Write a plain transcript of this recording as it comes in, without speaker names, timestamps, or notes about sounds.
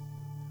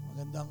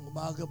Magandang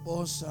umaga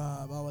po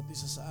sa bawat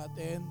isa sa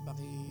atin.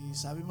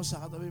 Pakisabi mo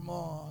sa katabi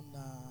mo na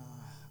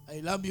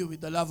I love you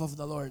with the love of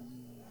the Lord.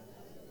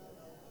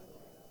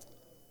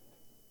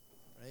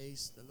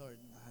 Praise the Lord.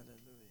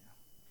 Hallelujah.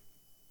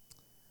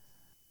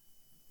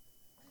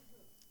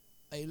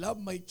 I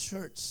love my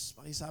church.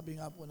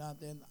 Pakisabi nga po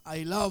natin,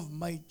 I love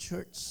my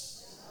church.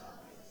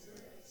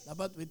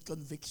 Dapat with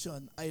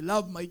conviction. I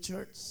love my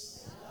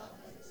church.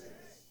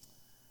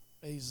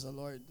 Praise the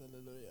Lord.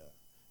 Hallelujah.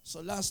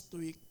 So last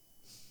week,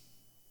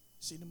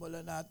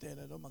 sinimulan natin,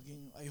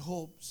 maging I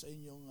hope sa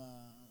inyong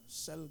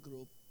cell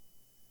group,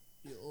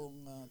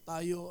 yung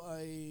tayo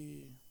ay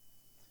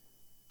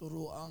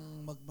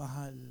turuang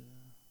magmahal.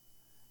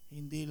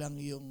 Hindi lang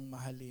yung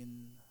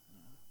mahalin.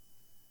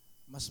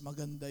 Mas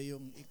maganda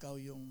yung ikaw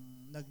yung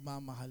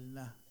nagmamahal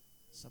na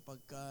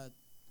sapagkat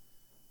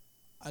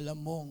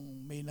alam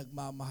mong may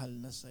nagmamahal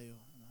na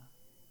sa'yo.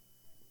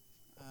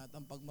 At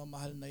ang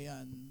pagmamahal na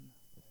yan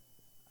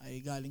ay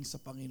galing sa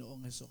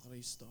Panginoong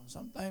Hesukristo.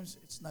 Sometimes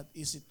it's not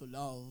easy to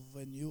love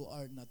when you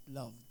are not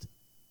loved.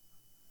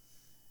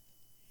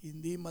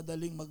 Hindi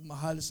madaling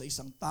magmahal sa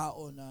isang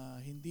tao na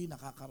hindi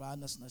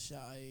nakakaranas na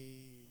siya ay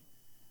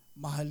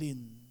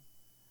mahalin.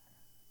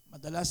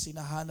 Madalas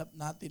sinahanap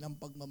natin ang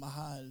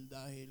pagmamahal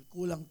dahil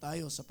kulang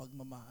tayo sa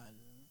pagmamahal.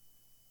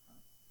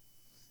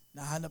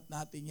 Nahanap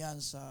natin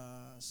yan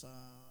sa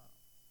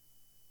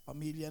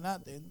pamilya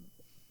natin,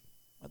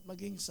 at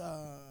maging sa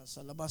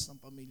labas ng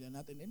pamilya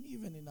natin, and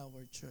even in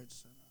our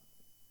church.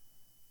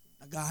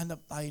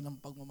 Naghahanap tayo ng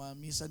pagmamahal.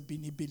 Minsan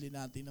binibili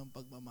natin ng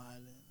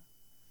pagmamahal.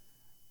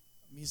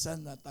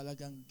 Minsan na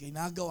talagang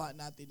ginagawa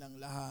natin ang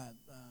lahat.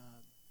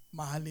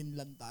 Mahalin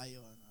lang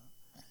tayo.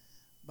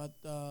 But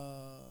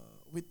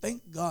we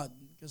thank God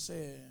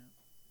kasi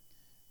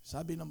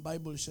sabi ng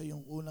Bible, siya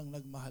yung unang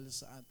nagmahal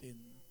sa atin.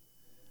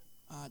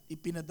 At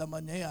ipinadama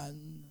niya yan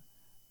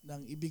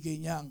nang ibigay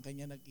niya ang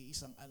kanya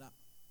nag-iisang anak.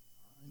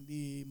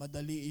 Hindi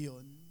madali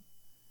iyon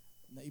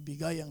na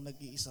ibigay ang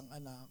nag-iisang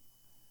anak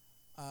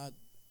at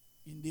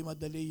hindi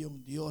madali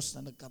yung Diyos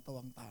na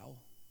nagkatawang tao.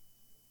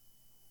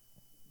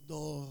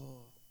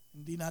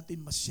 Hindi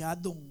natin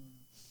masyadong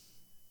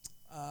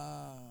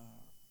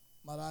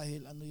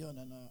marahil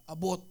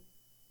abot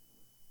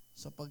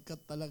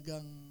sapagkat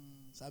talagang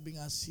sabi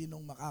nga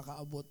sinong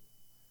makakaabot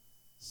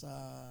sa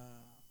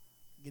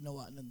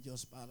ginawa ng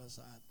Diyos para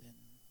sa atin.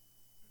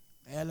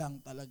 Kaya lang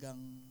talagang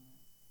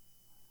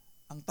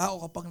ang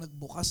tao kapag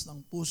nagbukas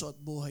ng puso at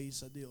buhay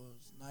sa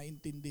Diyos,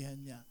 naintindihan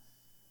niya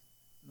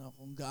na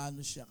kung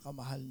gaano siya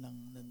kamahal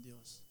ng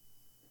Diyos.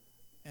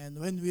 And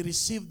when we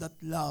receive that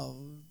love,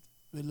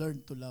 we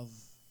learn to love.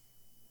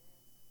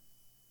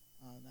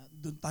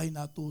 Doon tayo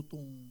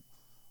natutong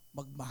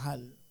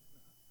magmahal.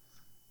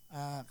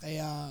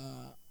 Kaya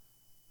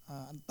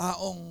ang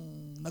taong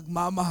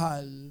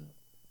nagmamahal,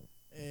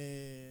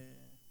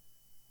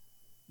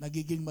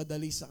 nagiging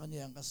madali sa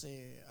kanya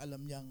kasi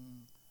alam niyang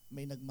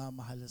may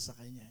nagmamahal sa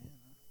kanya.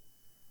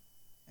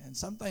 And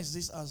sometimes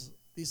these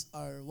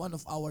are one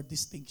of our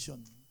distinction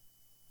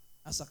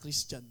as a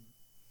Christian.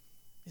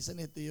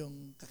 Minsan ito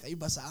yung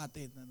kakaiba sa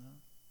atin.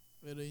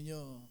 Pero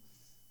inyo,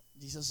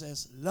 Jesus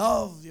says,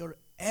 love your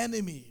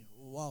enemy.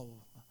 Wow.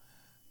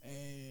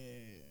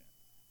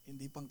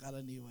 Hindi pang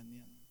karaniwan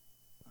yan.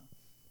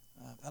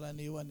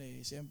 Karaniwan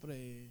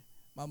siyempre,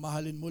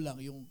 mamahalin mo lang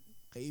yung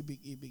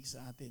kaibig-ibig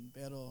sa atin.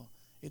 Pero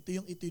ito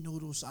yung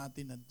itinuro sa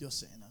atin ng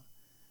Diyos.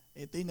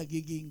 Ito yung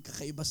nagiging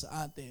kakaiba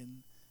sa atin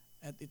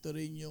at ito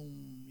rin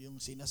yung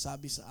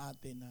sinasabi sa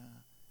atin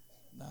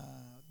na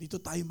dito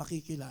tayo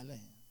makikilala.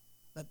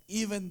 That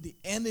even the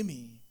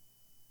enemy,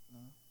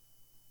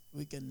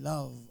 we can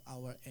love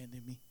our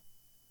enemy.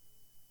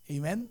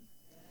 Amen?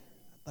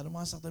 Tanong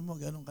mga saktan mo,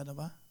 ganun ka na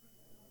ba?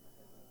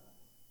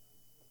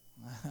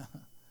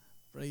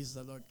 Praise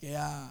the Lord.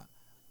 Kaya,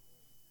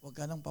 huwag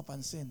ka nang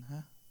papansin,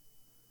 ha?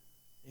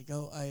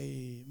 Ikaw ay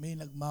may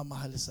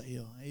nagmamahal sa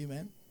iyo.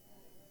 Amen?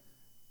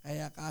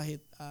 Kaya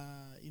kahit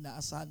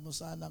inaasahan mo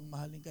sanang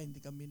mahalin ka,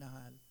 hindi ka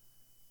minahal,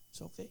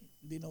 it's okay.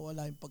 Hindi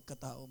nawala yung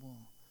pagkatao mo.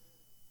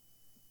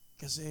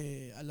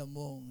 Kasi alam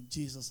mong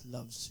Jesus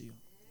loves you.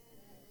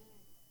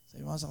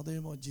 Sabi mga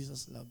sakatabi mo,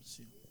 Jesus loves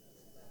you.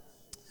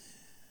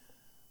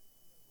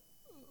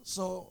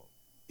 So,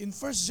 in 1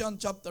 John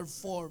chapter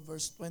 4,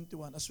 verse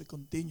 21, as we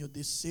continue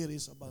this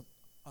series about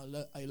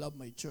I love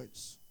my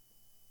church.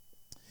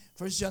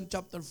 1 John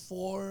chapter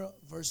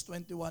 4, verse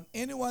 21,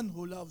 anyone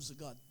who loves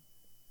God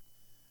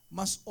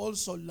must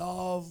also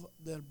love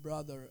their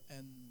brother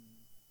and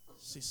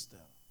sister.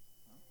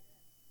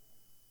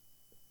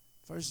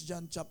 1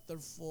 John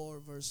chapter 4,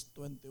 verse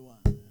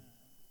 21.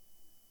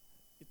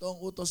 Ito ang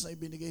utos na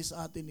ibinigay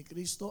sa atin ni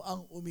Kristo.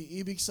 Ang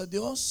umiibig sa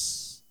Diyos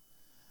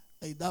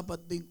ay dapat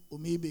ding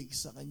umibig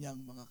sa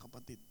kanyang mga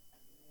kapatid.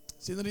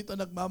 Sino rito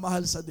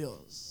nagmamahal sa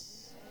Diyos?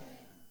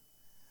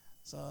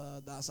 So,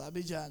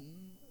 sabi dyan,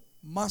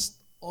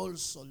 must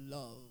also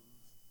love.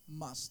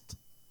 Must.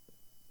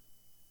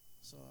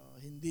 So,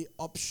 hindi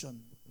option.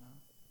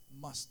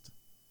 Must.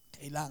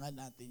 Kailangan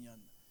natin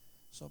yon.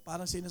 So,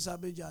 parang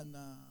sinasabi dyan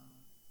na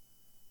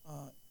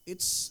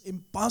it's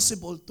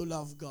impossible to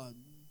love God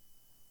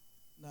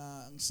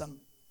na ang isang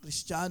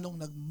Kristiyanong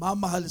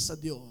nagmamahal sa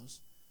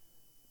Diyos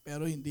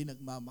pero hindi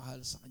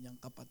nagmamahal sa kanyang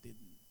kapatid.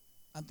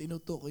 Ang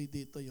tinutukoy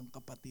dito yung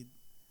kapatid.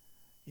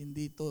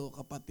 Hindi ito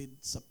kapatid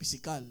sa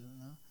pisikal,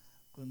 no?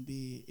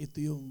 Kundi ito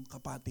yung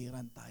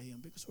kapatiran tayo.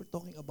 Because we're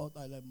talking about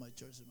I love my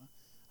church. Diba?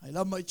 I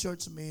love my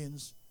church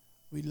means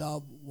we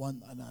love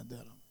one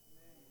another.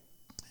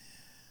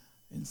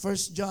 In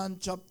 1 John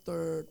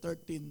chapter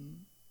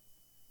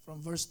 13,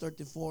 from verse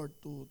 34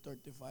 to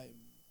 35.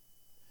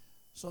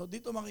 So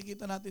dito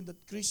makikita natin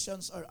that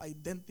Christians are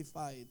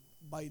identified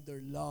by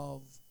their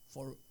love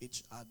for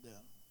each other.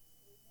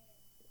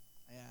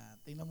 Ayan,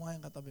 tingnan mo nga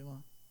yung katabi mo.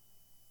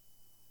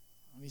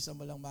 Minsan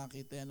mo lang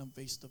makita yan ng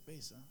face to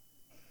face. Ha?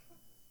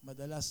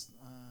 Madalas,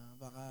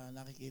 baka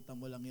nakikita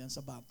mo lang yan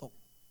sa batok.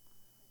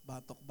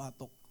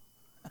 Batok.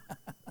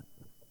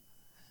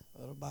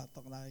 Pero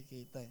batok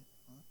nakikita eh.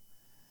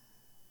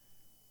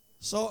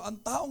 So, ang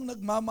taong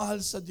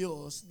nagmamahal sa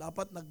Diyos,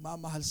 dapat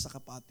nagmamahal sa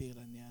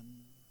kapatiran yan.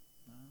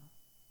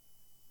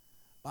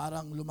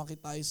 Parang lumaki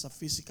tayo sa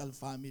physical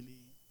family.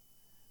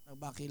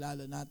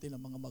 Nagmakilala natin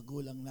ang mga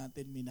magulang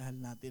natin, minahal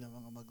natin ang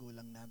mga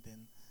magulang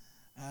natin.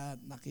 At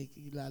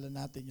nakikilala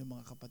natin yung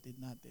mga kapatid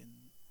natin.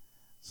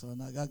 So,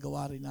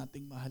 nagagawa rin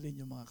nating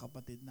mahalin yung mga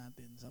kapatid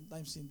natin.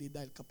 Sometimes, hindi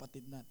dahil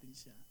kapatid natin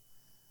siya.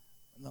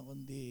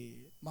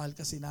 Kundi, mahal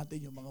kasi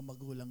natin yung mga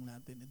magulang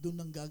natin. Doon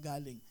nang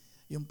gagaling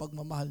yung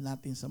pagmamahal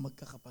natin sa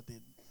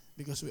magkakapatid.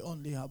 Because we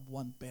only have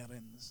one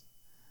parents.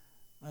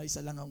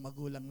 Isa lang ang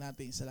magulang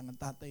natin, isa lang ang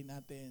tatay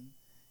natin,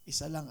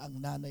 isa lang ang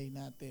nanay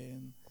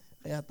natin.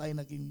 Kaya tayo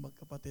naging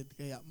magkapatid,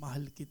 kaya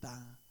mahal kita.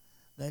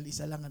 Dahil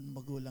isa lang ang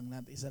magulang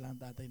natin, isa lang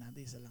ang tatay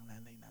natin, isa lang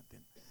nanay natin.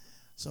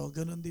 So,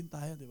 ganun din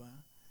tayo, di ba?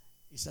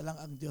 Isa lang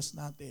ang Diyos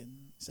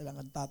natin, isa lang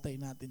ang tatay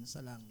natin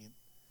sa langit.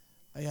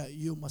 Kaya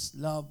you must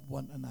love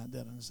one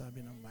another, ang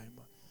sabi ng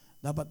Bible.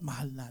 Dapat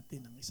mahal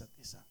natin ang isa't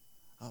isa.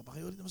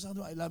 Pakiulit naman sa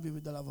kanila, I love you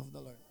with the love of the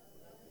Lord.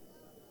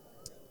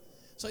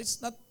 So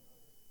it's not,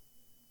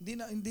 hindi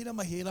na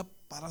mahirap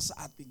para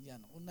sa atin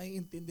yan. Kung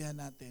naiintindihan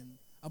natin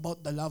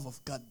about the love of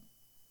God,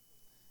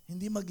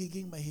 hindi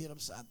magiging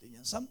mahirap sa atin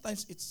yan.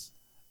 Sometimes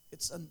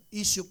it's an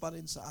issue pa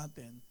rin sa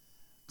atin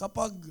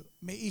kapag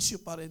may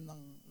issue pa rin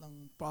ng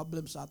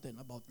problem sa atin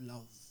about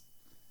love.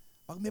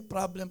 Pag may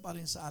problem pa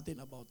rin sa atin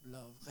about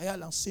love. Kaya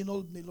lang,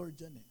 sinolve ni Lord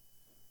yan eh.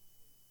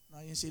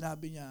 Na yung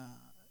sinabi niya,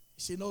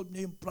 sinolve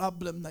niya yung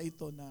problem na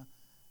ito na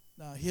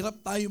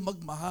hirap tayo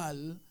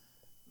magmahal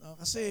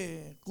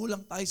kasi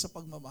kulang tayo sa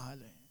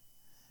pagmamahal eh.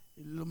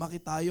 Lumaki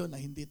tayo na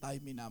hindi tayo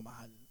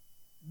minamahal.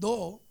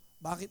 Though,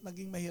 bakit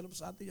naging mahirap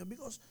sa atin yan?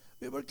 Because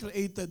we were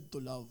created to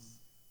love.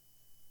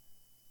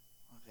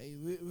 Okay?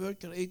 We were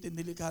created,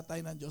 nilikha tayo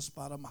ng Diyos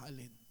para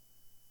mahalin.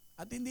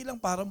 At hindi lang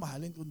para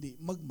mahalin, kundi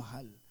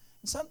magmahal.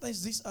 And sometimes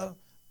these are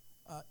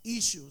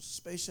issues,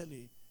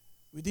 especially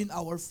within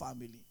our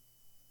family.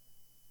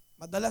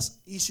 Madalas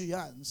issue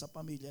yan sa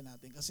pamilya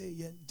natin kasi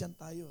dyan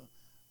tayo,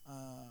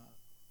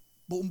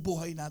 buong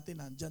buhay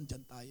natin, dyan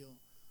tayo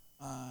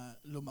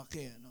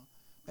lumaki. No?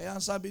 Kaya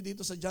ang sabi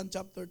dito sa John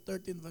chapter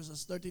 13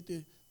 verses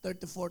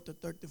 34 to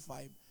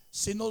 35,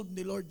 sinolve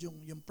ni Lord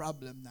yung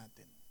problem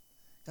natin.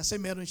 Kasi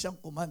meron siyang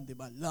command, di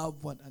ba? Love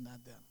one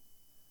another.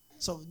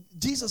 So,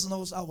 Jesus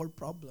knows our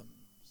problems.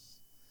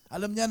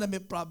 Alam niya na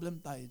may problem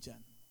tayo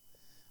dyan.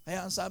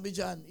 Kaya ang sabi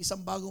dyan,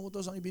 isang bagong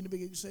utos ang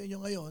ibinibigay ko sa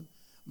inyo ngayon,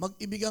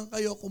 mag-ibigan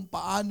kayo kung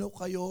paano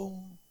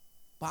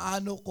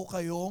ko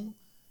kayong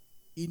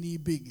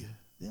inibig.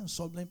 Yan,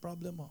 solve na yung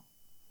problem mo.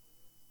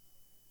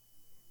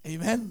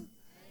 Amen?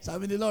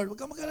 Sabi ni Lord, huwag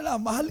kang mag-alala,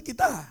 mahal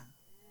kita.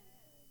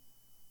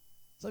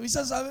 Sabi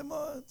mo,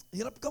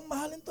 hirap kang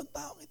mahalin tong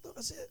taong ito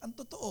kasi ang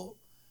totoo,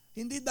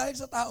 hindi dahil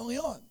sa taong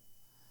yon.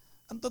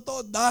 Ang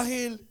totoo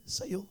dahil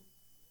sa iyo.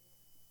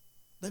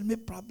 Dahil may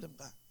problem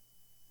ka.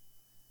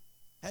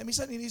 Kaya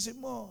minsan inisip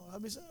mo,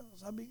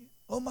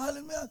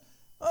 mahalin mo yan.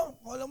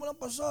 Kala mo lang,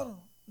 pastor,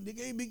 hindi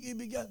ka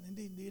ibig-ibig yan.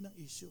 Hindi yun ang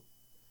issue.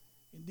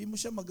 Hindi mo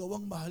siya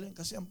magawang mahalin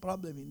kasi ang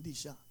problem, hindi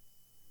siya.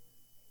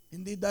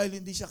 Hindi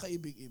dahil hindi siya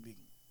kaibig-ibig.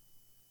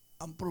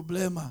 Ang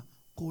problema,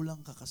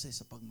 kulang ka kasi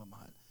sa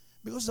pagmamahal.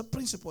 Because the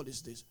principle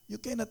is this, you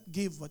cannot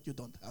give what you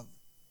don't have.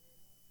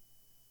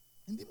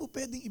 Hindi mo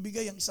pwedeng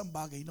ibigay ang isang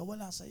bagay na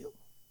wala sa iyo.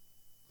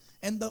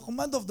 And the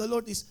command of the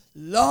Lord is,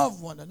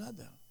 love one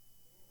another.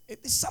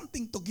 It is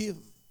something to give.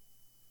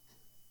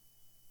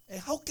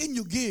 How can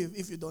you give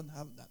if you don't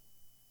have that?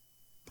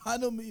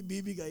 Paano mo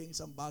ibibigay ang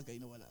isang bagay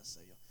na wala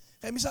sa iyo?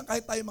 Kaya minsan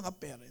kahit tayo mga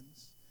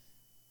parents,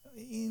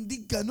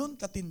 hindi ganun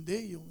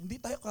katindi hindi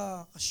tayo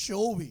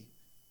ka-showy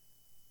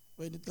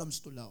when it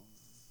comes to love.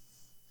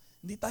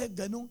 Hindi tayo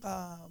ganun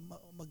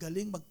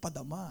magaling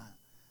magpadama,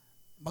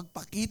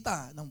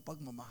 magpakita ng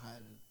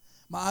pagmamahal.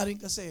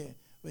 Maaring kasi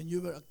when you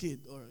were a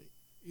kid or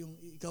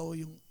ikaw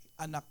yung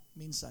anak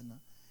minsan,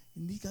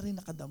 hindi ka rin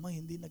nakadama,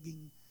 hindi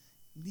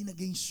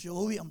naging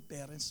showy ang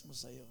parents mo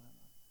sa iyo.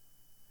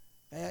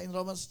 Kaya in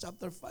Romans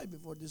chapter 5,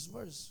 before this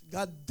verse,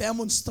 God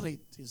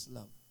demonstrate His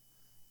love.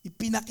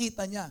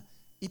 Ipinakita niya,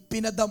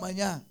 ipinadama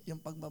niya yung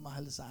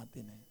pagmamahal sa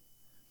atin.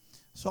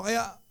 So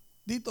kaya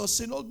dito,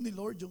 sinolve ni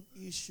Lord yung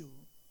issue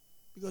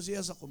because He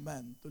has a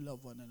command to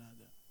love one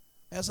another.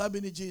 Kaya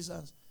sabi ni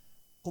Jesus,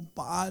 kung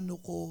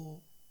paano ko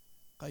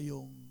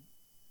kayong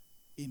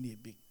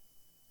inibig.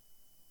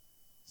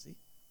 See?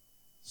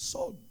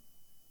 Solve.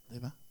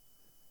 Diba?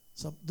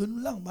 So, dun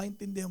lang,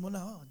 maintindihan mo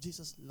na, oh,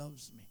 Jesus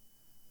loves me.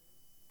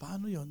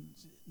 Paano yon?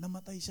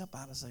 Namatay siya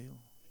para sa'yo.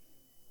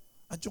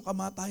 At yung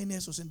kamatayan ni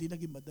Jesus, hindi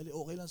naging madali.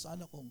 Okay lang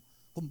sana kung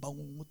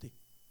bangungot eh.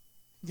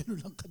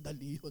 Ganun lang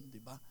kadali yun, di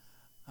ba?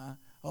 Ha?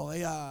 O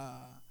kaya,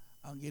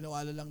 ang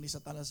ginawa lang ni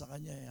Satanas sa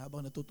kanya,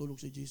 habang natutulog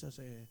si Jesus,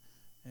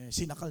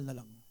 sinakal na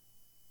lang.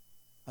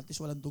 At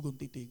least walang dugong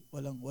titig,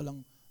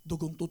 walang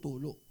dugong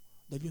tutulo.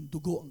 Dahil yung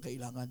dugo ang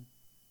kailangan.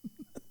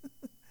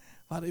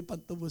 Para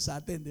ipantubo sa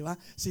atin, di ba?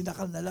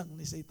 Sinakal na lang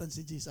ni Satan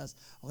si Jesus.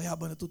 O kaya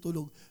habang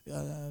natutulog,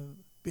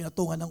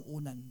 pinatungan ng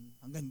unan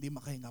hanggang hindi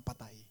makahinga,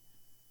 patay.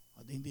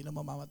 O di hindi na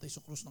mamamatay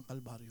sa krus ng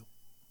Kalbaryo.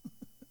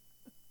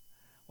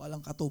 Walang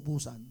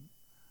katubusan,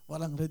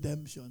 walang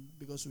redemption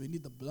because we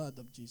need the blood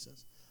of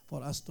Jesus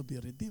for us to be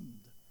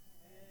redeemed.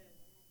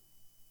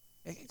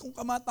 Kung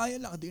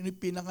kamatayan lang, hindi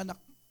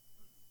pinanganak,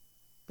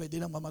 pwede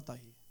lang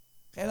mamatay.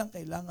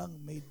 Kailangang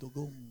may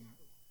dugong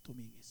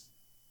tumigis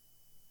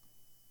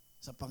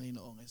sa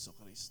Panginoong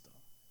Jesucristo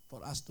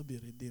for us to be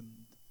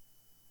redeemed.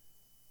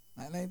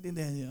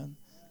 Naintindihan yun?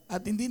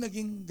 At hindi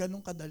naging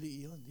ganun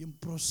kadali yun. Yung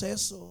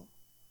proseso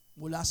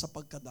mula sa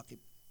pagkadakip.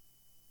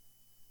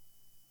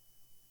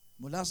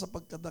 Mula sa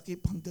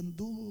pagkadakip hanggang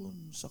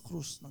doon sa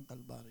krus ng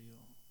Kalbaryo.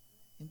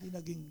 Hindi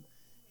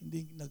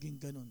naging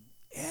ganun.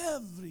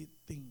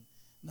 Everything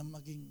na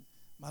maging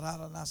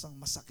mararanasang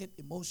masakit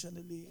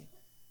emotionally,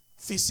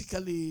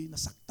 physically,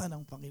 nasaktan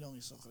ng Panginoong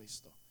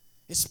Jesucristo.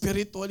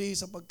 Spiritually,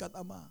 sapagkat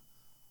Ama,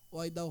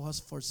 why thou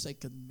hast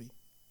forsaken me?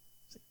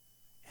 See,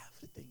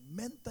 everything.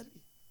 Mentally.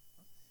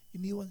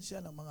 Iniwan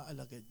siya ng mga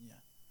alagad niya.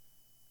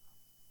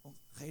 Kung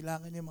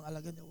kailangan niya mga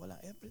alagad niya, wala.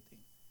 Everything.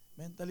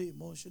 Mentally,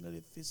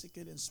 emotionally,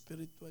 physically, and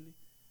spiritually,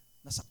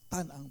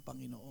 nasaktan ang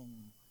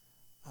Panginoong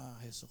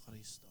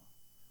Jesucristo.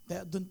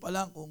 Kaya doon pa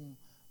lang kung,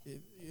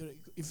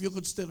 if you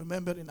could still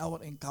remember in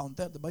our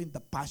encounter, diba, in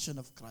the Passion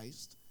of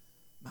Christ,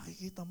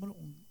 makikita mo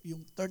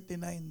yung 39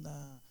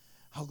 na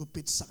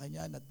hagupit sa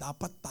Kanya na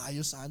dapat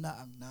tayo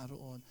sana ang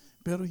naroon.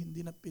 Pero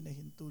hindi na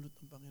pinahintulot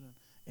ng Panginoon.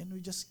 And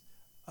we just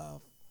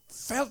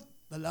felt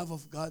the love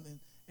of God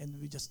and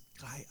we just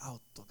cry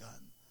out to God.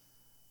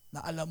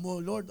 Na alam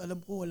mo, Lord, alam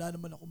ko wala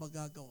naman ako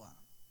magagawa.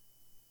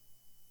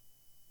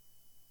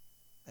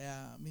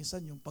 Kaya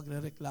minsan yung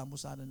pagrereklamo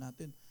sana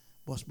natin,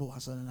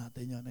 bukas-bukasan na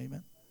natin yun.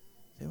 Amen?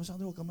 Sabi mo sa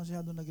akin, huwag ka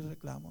masyadong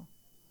nagrereklamo.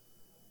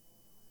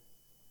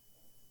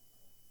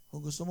 Kung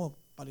gusto mo,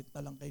 palit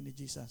na lang kayo ni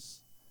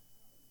Jesus.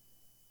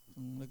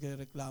 Kung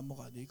nagrereklamo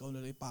ka, di ikaw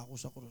nalay pa ako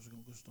sa krus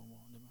kung gusto mo.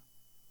 Di ba?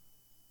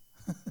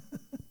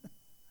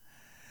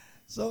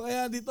 So,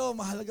 kaya dito,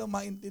 mahalagang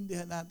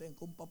maintindihan natin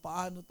kung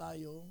paano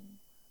tayong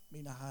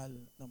minahal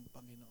ng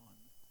Panginoon.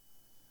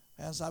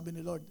 Kaya sabi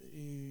ni Lord,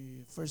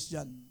 1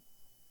 John,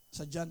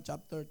 sa John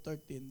chapter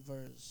 13,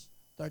 verse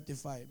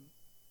 35,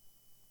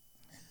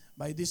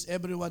 by this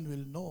everyone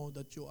will know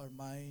that you are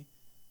my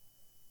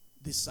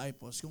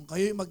disciples. Kung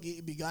kayo'y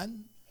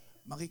mag-iibigan,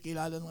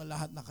 makikilala ng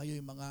lahat na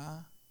kayo'y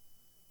mga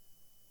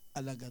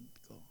alagad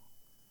ko.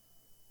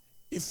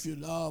 If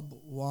you love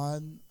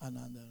one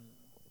another.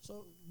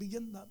 So,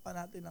 bigyan pa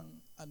natin ng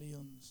ano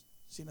yung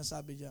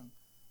sinasabi diyang,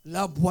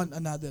 love one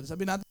another.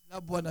 Sabi natin,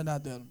 love one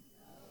another.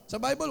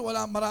 Sa Bible,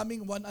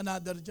 maraming one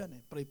another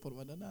dyan. Pray for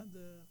one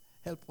another,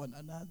 help one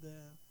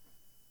another.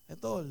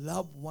 Ito,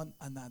 love one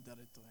another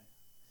ito.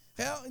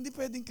 Kaya hindi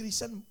pwedeng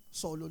Christian,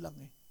 solo lang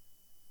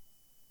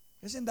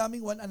Kasi ang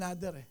daming one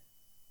another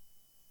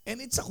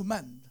And it's a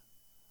command.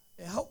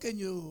 How can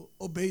you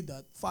obey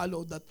that,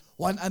 follow that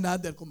one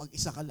another kung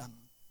mag-isa ka lang?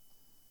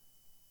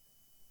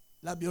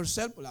 Love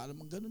yourself, wala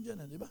namang ganun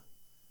dyan, di ba?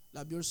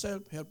 Love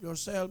yourself, help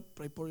yourself,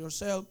 pray for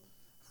yourself.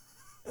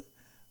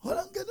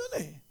 Walang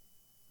ganun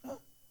Huh?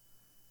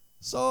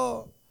 So,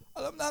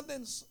 alam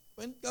natin,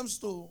 when it comes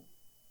to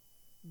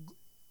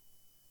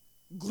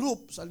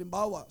group,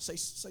 halimbawa, sa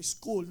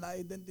school,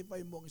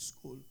 na-identify mo ang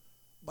school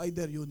by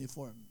their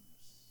uniforms.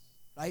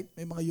 Right?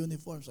 May mga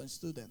uniforms ang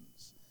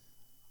students.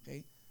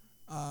 Okay?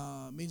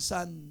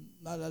 Minsan,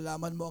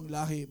 nalalaman mo ang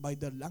lahi by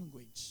their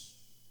language.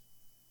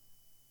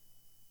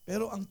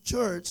 Pero ang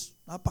church,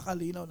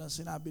 napakalinaw ng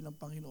sinabi ng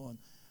Panginoon,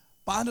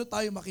 paano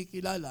tayo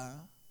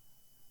makikilala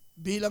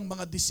bilang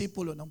mga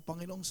disipulo ng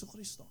Panginoong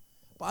Jesucristo?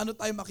 Paano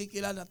tayo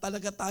makikilala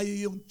talaga tayo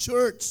yung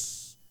church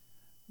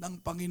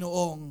ng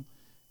Panginoong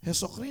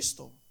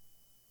Jesucristo?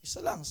 Isa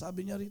lang,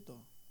 sabi niya rito,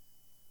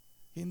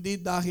 hindi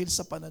dahil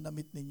sa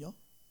pananamit ninyo.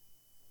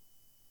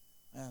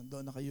 Ayan,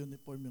 doon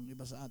naka-uniform yung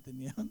iba sa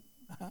atin yan.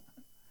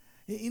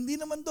 Hindi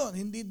naman doon,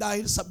 hindi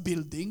dahil sa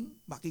building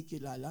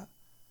makikilala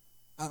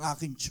ang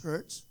aking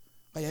church.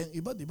 Kaya yung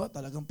iba, di ba,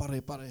 talagang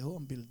pare-pareho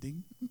ang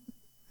building.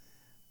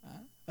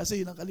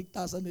 Kasi yun ang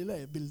kaligtasan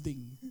nila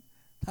building.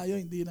 Tayo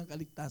hindi yun ang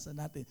kaligtasan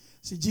natin.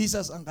 Si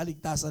Jesus ang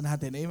kaligtasan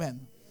natin. Amen.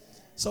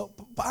 So,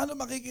 paano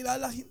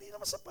makikilala? Hindi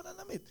naman sa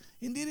pananamit.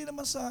 Hindi rin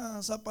naman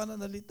sa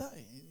pananalita.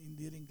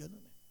 Hindi rin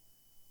ganun.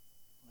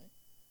 Okay?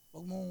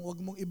 Wag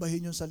mong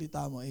ibahin yung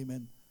salita mo.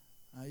 Amen.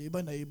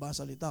 Iba na iba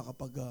salita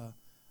kapag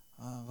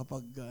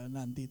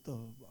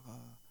nandito. Baka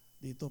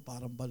dito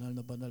parang banal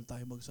na banal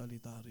tayo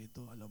magsalita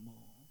rito. Alam mo,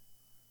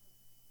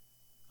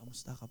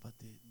 kamusta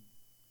kapatid?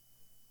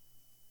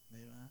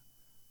 Diba?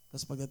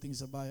 Tapos pagdating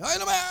sa bahay,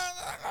 ay naman!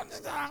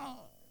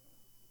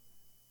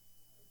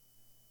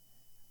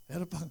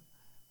 Pero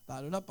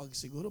talo na,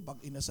 siguro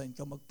pag inassign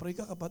ka, mag-pray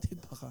ka kapatid,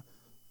 baka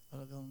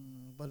talagang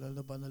banal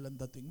na banal ang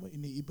dating mo,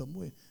 iniiba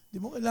mo eh. Hindi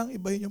mo kailangang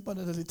ibahin yung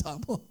pananalita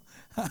mo.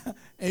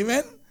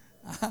 Amen?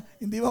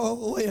 Hindi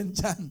makukuha yan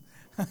dyan.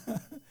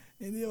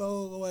 Hindi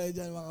makukuha yan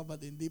dyan mga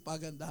kapatid. Hindi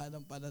pagandahan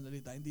ng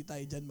pananalita. Hindi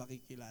tayo dyan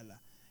makikilala.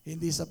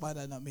 Hindi sa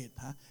pananamit.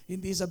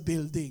 Hindi sa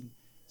building.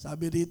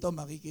 Sabi rito,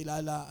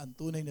 makikilala ang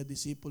tunay na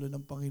disipulo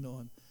ng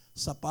Panginoon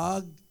sa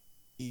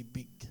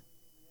pag-ibig.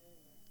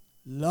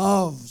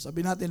 Love.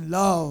 Sabi natin,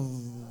 love.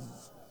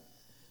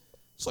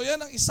 So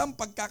yan ang isang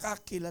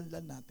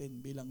pagkakakilanlan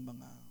natin bilang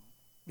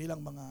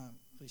mga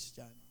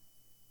Kristiyano.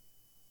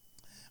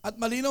 At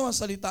malinaw ang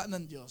salita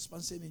ng Diyos.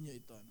 Pansinin niyo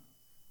ito.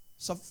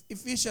 Sa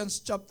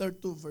Ephesians chapter 2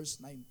 verse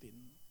 19.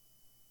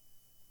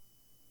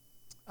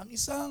 Ang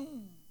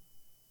isang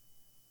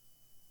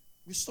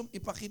gustong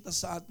ipakita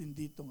sa atin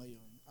dito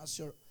ngayon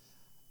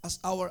as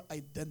our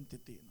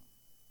identity.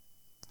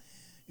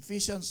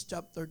 Ephesians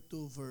chapter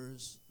 2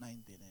 verse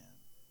 19 na yan.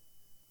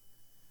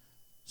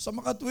 Sa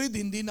makatuwid,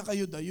 hindi na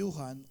kayo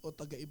dayuhan o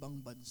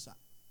taga-ibang bansa,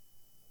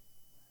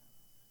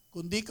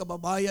 kundi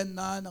kababayan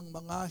na ng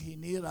mga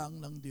hinirang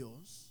ng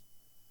Diyos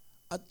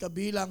at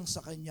kabilang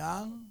sa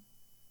kanyang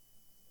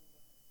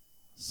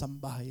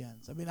sambahayan.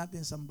 Sabi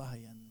natin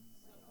sambahayan.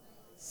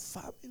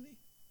 Family.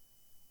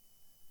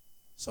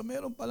 So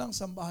meron palang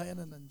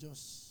sambahayan ng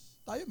Diyos.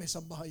 Tayo may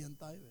sambahayan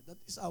tayo. That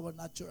is our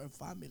natural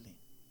family.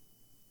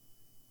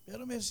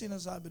 Pero may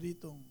sinasabi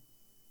ditong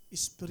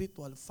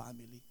spiritual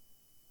family.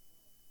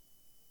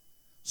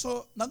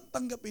 So,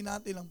 nagtanggapin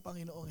natin ang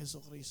Panginoong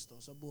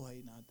Hesukristo sa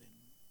buhay natin.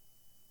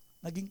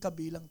 Naging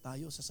kabilang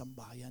tayo sa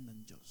sambahayan ng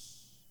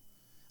Diyos.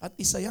 At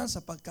isa yan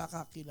sa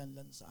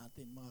pagkakakilanlan sa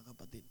atin, mga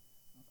kapatid.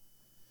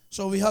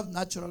 So, we have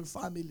natural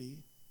family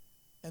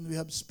and we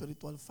have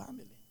spiritual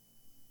family.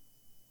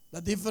 The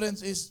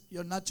difference is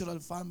your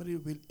natural family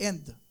will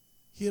end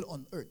here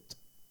on earth.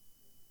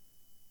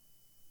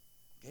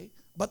 Okay?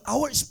 But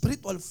our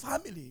spiritual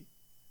family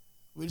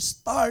will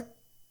start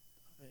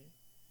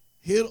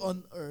here on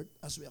earth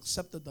as we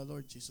accepted the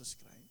Lord Jesus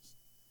Christ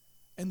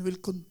and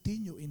will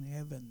continue in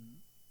heaven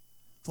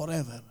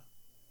forever.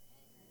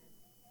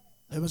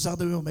 Sabi mo sa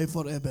katabi mo, may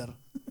forever.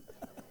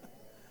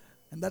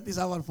 And that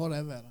is our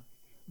forever.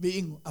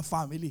 Being a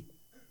family.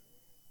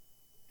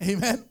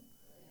 Amen?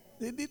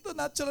 Dito,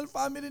 natural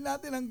family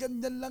natin, hanggang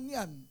dyan lang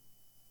yan.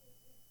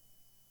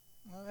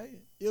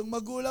 Okay? Yung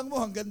magulang mo,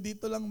 hanggang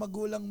dito lang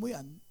magulang mo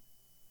yan.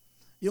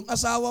 Yung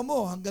asawa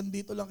mo, hanggang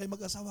dito lang kayo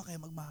mag-asawa,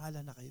 kaya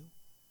magmahalan na kayo.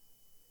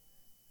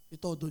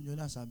 Itodo nyo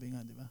na, sabi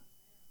nga, di ba?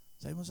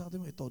 Sabi mo sa atin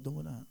mo, itodo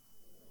mo na.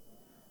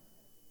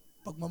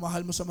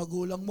 Pagmamahal mo sa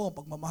magulang mo,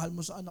 pagmamahal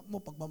mo sa anak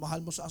mo, pagmamahal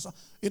mo sa asawa,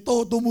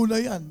 itodo mo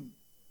na yan.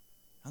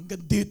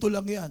 Hanggang dito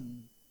lang yan.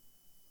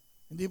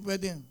 Hindi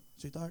pwedeng,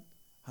 sweetheart,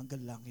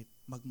 hanggang langit,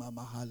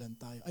 magmamahalan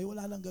tayo. Ay,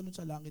 wala lang ganun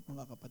sa langit,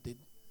 mga kapatid.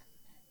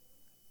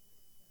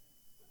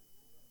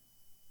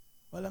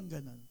 Walang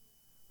ganun.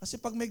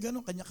 Kasi pag may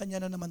ganun,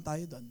 kanya-kanya na naman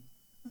tayo doon.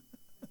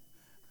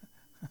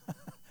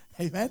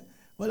 Amen?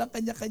 Walang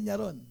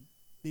kanya-kanya ron.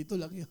 Dito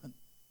lang yun.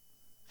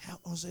 Kaya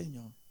ako sa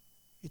inyo,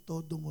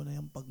 itodo mo na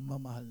yung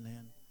pagmamahal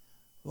na yan.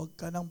 Huwag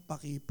ka nang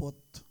pakipot.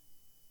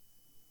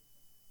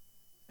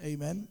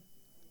 Amen?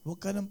 Huwag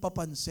ka nang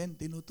papansin.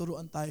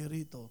 Tinuturuan tayo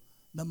rito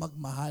na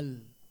magmahal.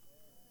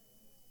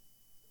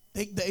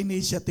 Take the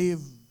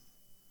initiative.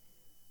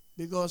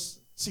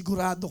 Because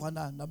sigurado ka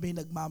na may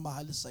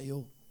nagmamahal sa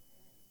iyo.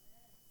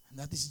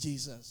 And that is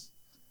Jesus.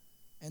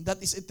 And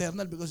that is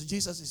eternal because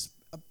Jesus is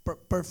a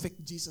perfect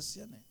Jesus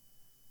yan eh.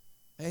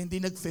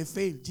 Hindi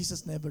nagfe-fail.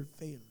 Jesus never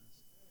fails.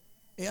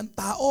 Ang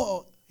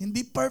tao,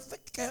 hindi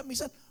perfect. Kaya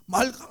minsan,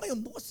 mahal ka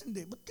ngayon, bukas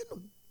hindi. Ba't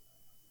ganun?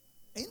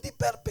 Hindi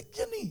perfect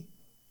yan eh.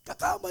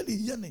 Kakamali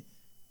yan eh.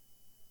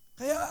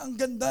 Kaya ang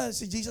ganda,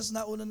 si Jesus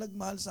na unang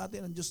nagmahal sa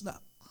atin, ang Diyos na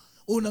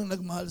unang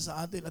nagmahal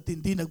sa atin at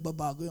hindi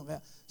nagbabago yun.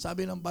 Kaya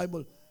sabi ng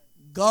Bible,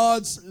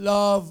 God's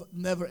love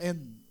never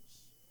ends.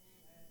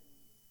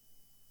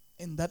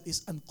 And that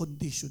is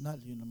unconditional.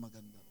 Yun ang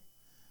maganda.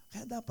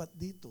 Kaya dapat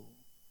dito,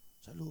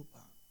 sa lupa,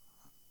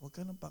 huwag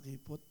ka nang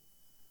pakipot.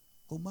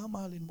 Kung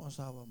mamahalin mo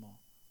asawa mo,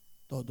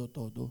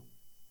 todo-todo.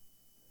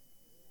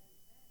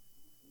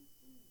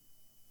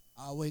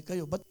 Away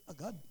kayo, bati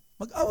agad.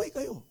 Mag-away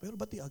kayo, pero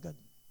bati agad.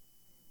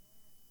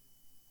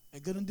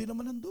 Ganun din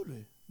naman ang dulo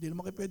eh. Hindi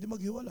naman kayo pwede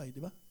maghiwalay,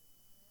 di ba?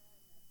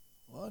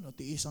 O ano,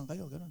 tiisan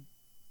kayo, ganun.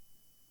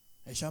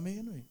 Siya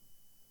may ano eh.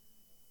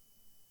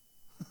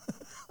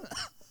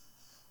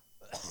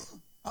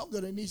 Ako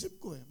ganun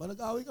inisip ko eh.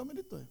 Nag-away kami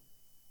nito eh.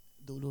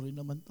 Dulo rin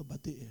naman to,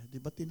 bati eh.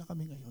 Di bati na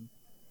kami ngayon.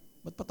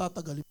 Ba't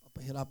patatagalin pa?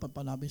 Pahirapan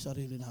pa namin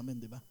sarili namin,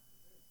 di ba?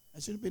 Ay,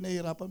 sino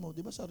pinahirapan mo?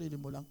 Di ba sarili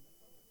mo lang?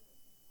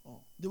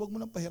 Oh, di wag mo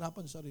nang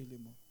pahirapan sarili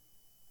mo.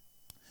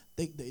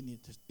 Take the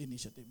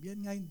initiative.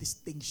 Yan nga yung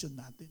distinction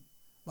natin.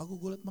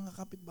 Magugulat mga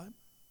kapitbahay.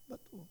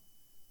 Ba't oh?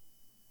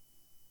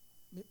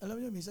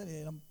 Alam niyo, minsan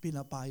ang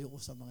pinapayo ko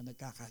sa mga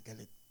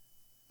nagkakagalit.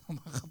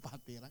 Mga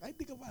kapatira. Kahit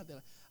di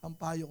kapatira. Ang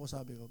payo ko,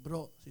 sabi ko,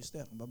 bro,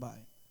 sister,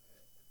 babae,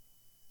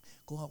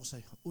 kung ako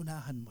sa'yo,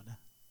 unahan mo na.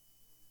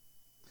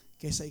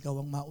 Kesa ikaw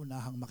ang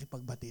maunahang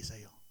makipagbati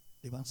sa'yo.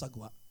 Di ba? Ang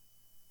sagwa.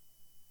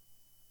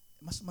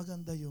 Mas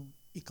maganda yung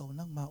ikaw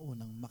nang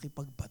maunang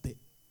makipagbati.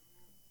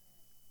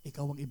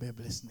 Ikaw ang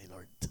ibe-bless ni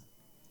Lord.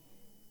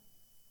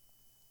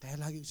 Kaya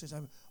lagi ko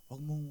sinasabi,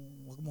 wag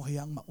mo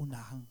hayaang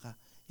maunahan ka.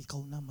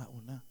 Ikaw na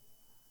mauna.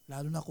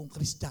 Lalo na kung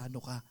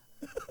Kristiyano ka.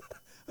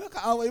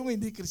 Kaaway mo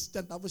hindi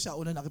Christian tapos siya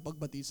una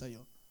nakipagbati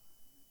sa'yo.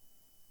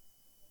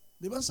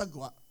 Di ba ang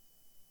sagwa?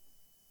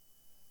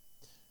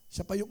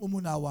 Siya pa yung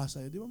umunawa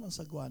sa'yo. Di ba ang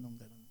sagwa nung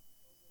ganun?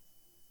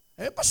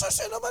 Pastor,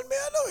 siya naman may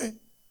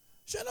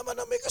siya naman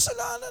ang may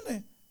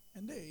kasalanan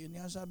Hindi, yun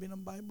nga sabi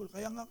ng Bible.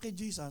 Kaya nga kay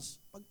Jesus,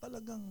 pag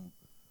talagang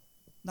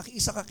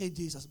nakiisa ka kay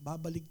Jesus,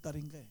 babalig ta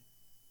rin ka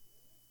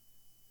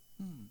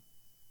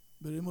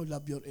Pero mo,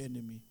 love your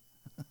enemy.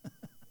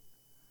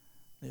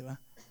 Di ba?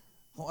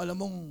 Kung alam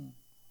mong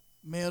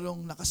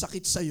merong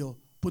nakasakit sa'yo,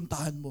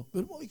 puntahan mo.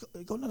 Pero mo,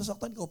 ikaw na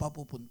nasaktan, ikaw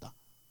papupunta.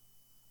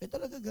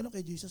 Talaga gano'n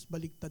kay Jesus,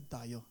 baligtad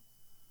tayo.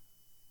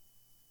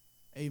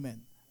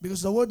 Amen.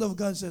 Because the Word of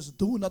God says,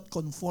 do not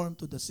conform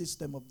to the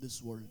system of this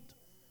world.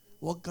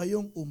 Huwag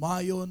kayong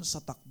umayon sa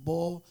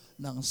takbo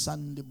ng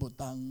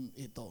sanlibutang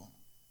ito.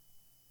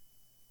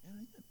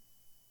 Yan.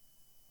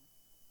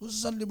 Kung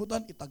sa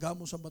sanlibutan, itaga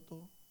mo sa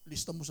bato,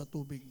 lista mo sa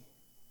tubig.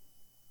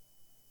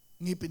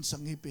 Ngipin sa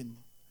ngipin.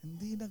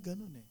 Hindi na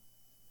ganun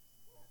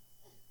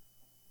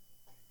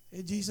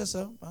Jesus,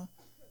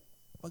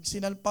 pag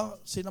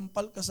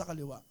sinampal ka sa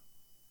kaliwa,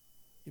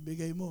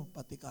 ibigay mo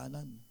pati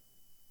kanan.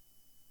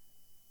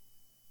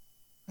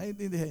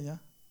 Naiintindihan niya?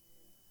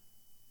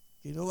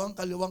 Kinuwang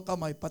kaliwang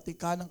kamay, pati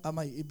kanang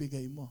kamay,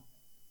 ibigay mo.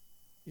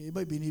 Yung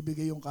iba,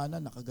 binibigay yung kanan,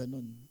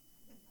 nakaganon.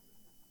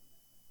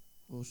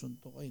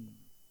 Susuntukin.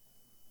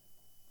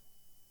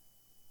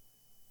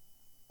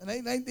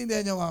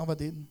 Naiintindihan niyo mga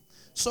kapatid?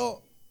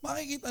 So,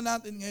 makikita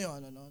natin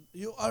ngayon,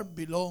 you are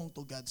belong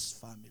to God's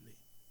family.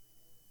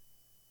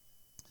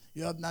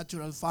 You have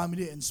natural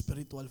family and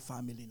spiritual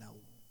family now.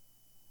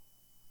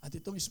 At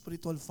itong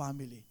spiritual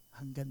family,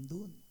 hanggang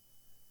dun.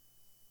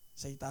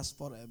 Sa itaas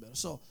forever.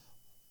 So,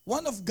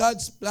 one of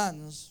God's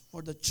plans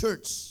for the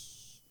church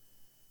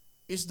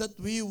is that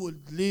we would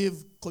live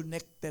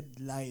connected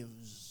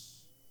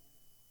lives.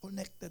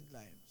 Connected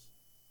lives.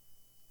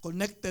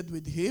 Connected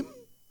with Him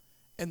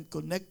and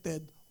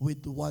connected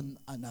with one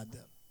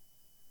another.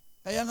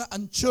 Kaya nga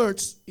ang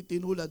church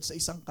itinulad sa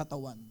isang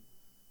katawan.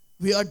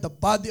 We are the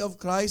body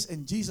of Christ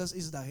and Jesus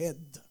is the head.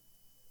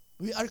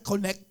 We are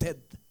connected.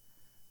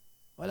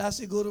 Wala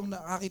sigurong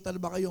nakakita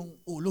na ba kayong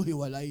ulo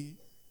hiwalay?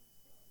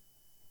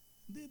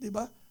 Hindi, di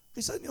ba?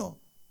 Kisa nyo,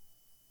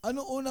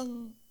 ano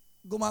unang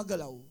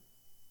gumagalaw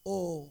o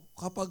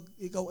kapag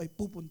ikaw ay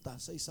pupunta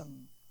sa isang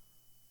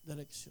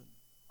direksyon?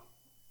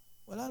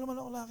 Wala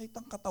naman ako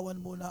nakitang katawan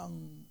mo na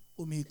ang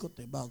umikot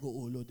bago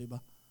ulo, di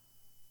ba?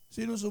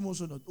 Sino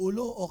sumusunod?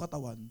 Ulo o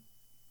katawan?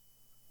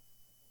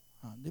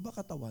 Di ba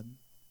katawan?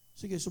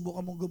 Sige,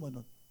 subukan mong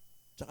gumanon.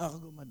 Tsaka ka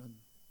gumanon.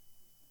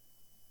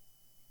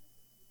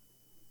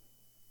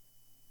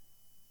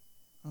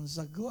 Ang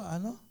sagwa,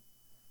 ano?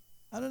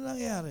 Ano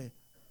nangyari?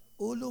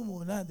 Ulo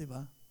muna, di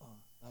ba?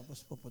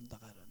 Tapos pupunta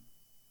ka ron.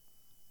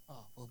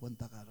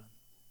 Pupunta ka ron.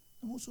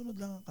 Sumusunod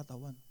lang ang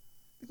katawan.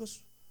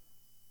 Because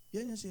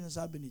yan yung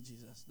sinasabi ni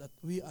Jesus, that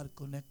we are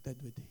connected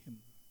with Him.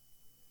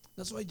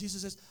 That's why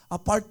Jesus says,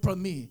 apart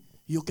from me,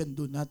 you can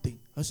do nothing.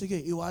 Sige,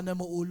 iwanan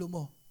mo ulo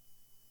mo.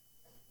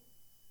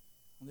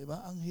 Di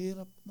ba? Ang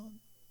hirap nun.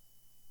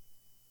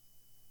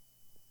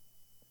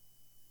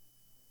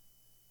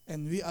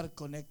 And we are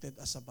connected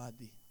as a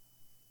body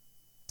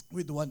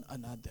with one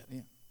another.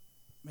 Yeah.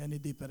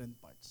 Many different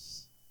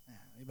parts.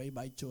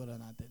 Iba-iba itsura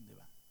natin, di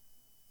ba?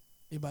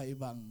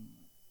 Iba-ibang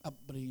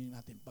upbringing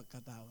natin,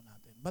 pagkatao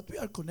natin. But we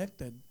are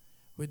connected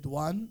with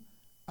one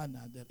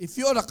another. If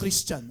you are a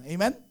Christian,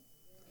 amen?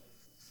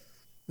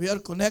 We are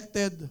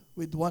connected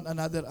with one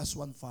another as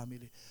one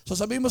family. So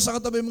sabihin mo sa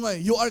katabi mo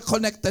ngayon, you are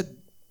connected.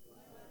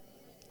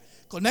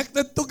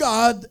 Connected to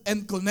God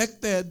and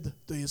connected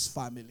to His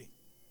family.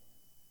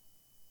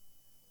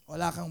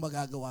 Wala kang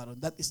magagawa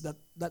ron. That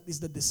is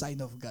the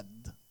design of God.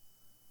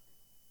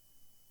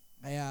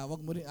 Kaya wag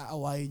mo rin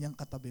aawayin yung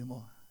katabi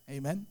mo.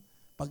 Amen?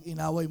 Pag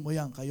inaway mo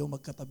yan, kayo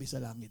magkatabi sa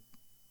langit.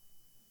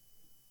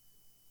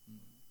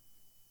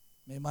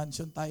 May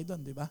mansion tayo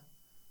doon, di ba?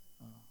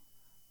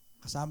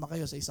 Kasama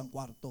kayo sa isang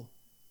kwarto.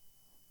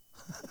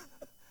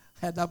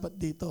 Kaya dapat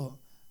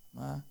dito,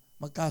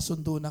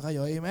 magkasundo na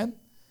kayo. Amen?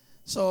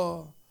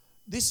 So,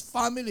 this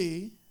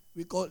family,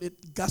 we call it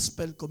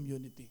gospel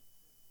community.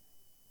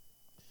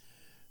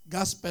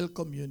 Gospel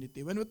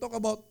community. When we talk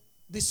about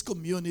this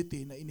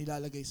community na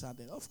inilalagay sa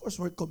atin. Of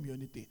course, we're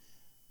community.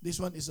 This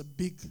one is a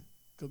big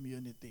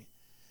community.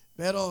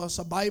 Pero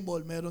sa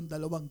Bible, meron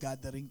dalawang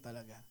gathering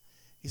talaga.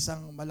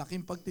 Isang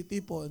malaking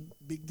pagtitipon,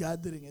 big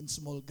gathering, and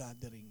small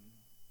gathering.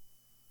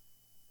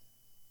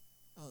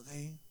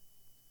 Okay?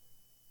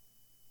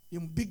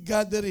 Yung big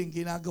gathering,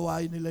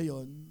 ginagawa nila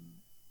yon,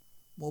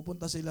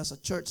 pupunta sila sa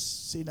church,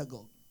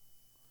 synagogue.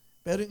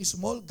 Pero yung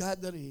small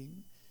gathering,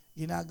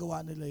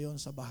 ginagawa nila yon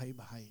sa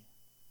bahay-bahay.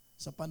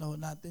 Sa panahon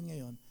natin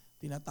ngayon,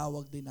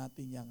 tinatawag din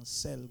natin yung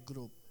cell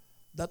group.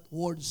 That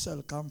word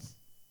cell comes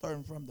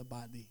from the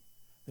body.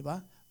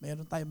 Diba?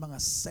 Meron tayong mga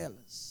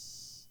cells.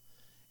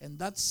 And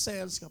that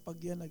cells,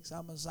 kapag yan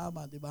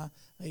nagsama-sama, diba,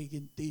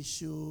 nagiging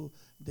tissue,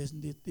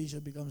 then the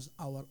tissue becomes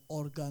our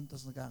organ,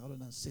 tapos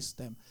nagkakaroon ng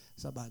system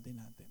sa body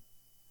natin.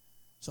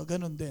 So,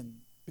 ganun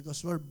din.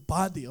 Because we're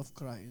body of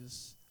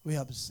Christ, we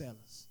have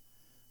cells.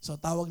 So,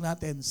 tawag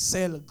natin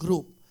cell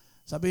group.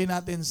 Sabihin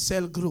natin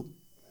cell group.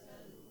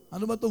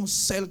 Ano ba itong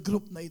cell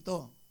group na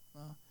ito?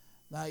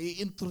 Na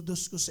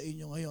i-introduce ko sa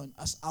inyo ngayon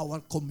as our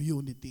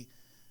community.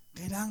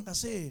 Kailangan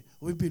kasi,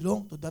 we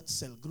belong to that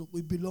cell group.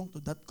 We belong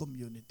to that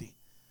community.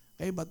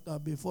 Okay, but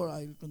before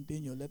I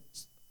continue,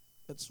 let's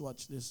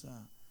watch this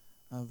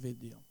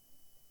video.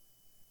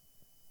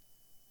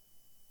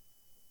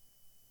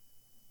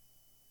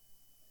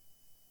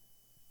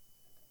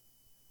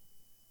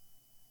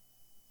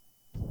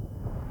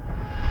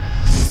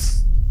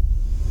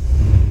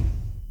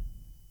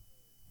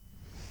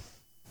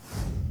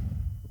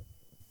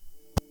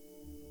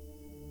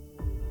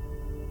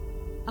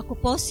 Ako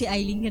po si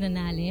Aileen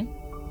Granale,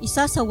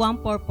 isa sa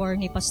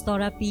 144 ni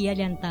Pastora Pia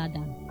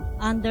Llantada,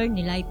 under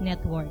ni Life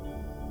Network.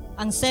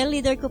 Ang cell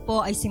leader ko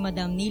po ay si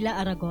Madam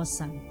Nila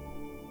Aragosa.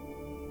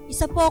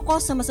 Isa po ako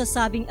sa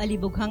masasabing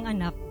alibughang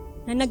anak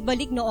na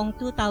nagbalik noong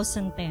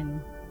 2010.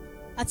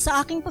 At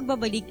sa aking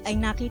pagbabalik ay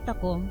nakita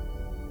ko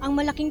ang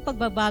malaking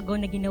pagbabago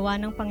na ginawa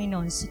ng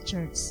Panginoon sa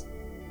church.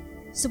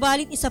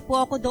 Subalit isa po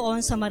ako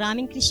doon sa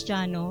maraming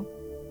Kristiyano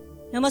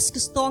na mas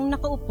gusto ang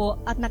nakaupo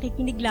at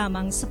nakikinig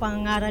lamang sa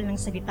pangangaral ng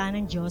salita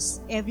ng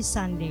Diyos every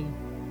Sunday.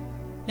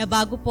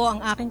 Nabago po ang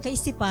aking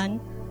kaisipan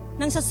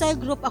nang sa cell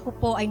group ako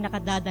po ay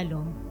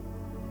nakadadalo.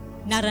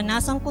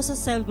 Naranasan ko sa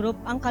cell group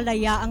ang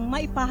kalayaang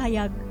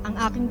maipahayag ang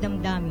aking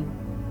damdamin,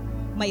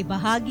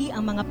 maibahagi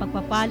ang mga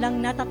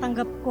pagpapalang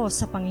natatanggap ko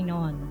sa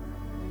Panginoon.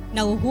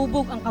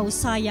 Nauhubog ang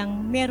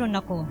kahusayang meron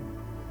ako.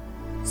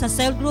 Sa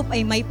cell group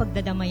ay may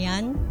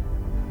pagdadamayan,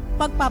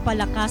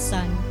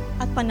 pagpapalakasan,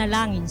 at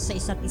panalangin sa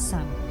isa't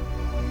isa.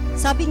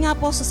 Sabi nga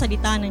po sa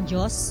salita ng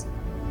Diyos,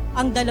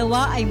 ang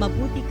dalawa ay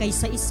mabuti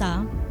kaysa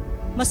isa,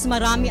 mas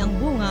marami ang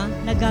bunga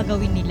na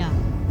gagawin nila.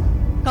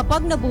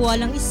 Kapag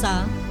nabuwal ang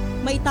isa,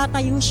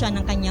 maitatayo siya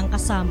ng kanyang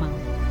kasama.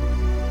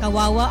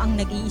 Kawawa ang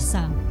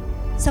nag-iisa,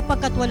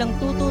 sapagkat walang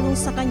tutulong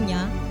sa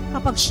kanya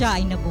kapag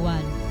siya ay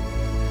nabuwal.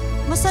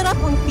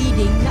 Masarap ang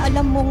feeling na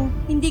alam mong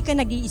hindi ka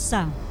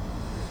nag-iisa.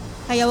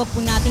 Kaya wag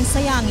po nating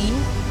sayangin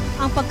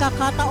ang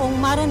pagkakataong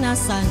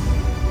maranasan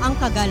ang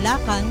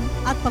kagalakan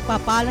at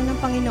pagpapalang ng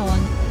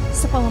Panginoon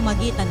sa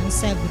pamamagitan ng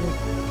cell group.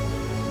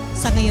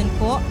 Sa ngayon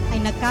po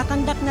ay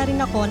nagkakandak na rin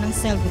ako ng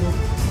cell group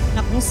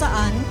na kung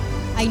saan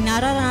ay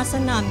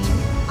nararanasan namin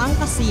ang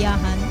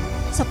kasiyahan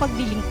sa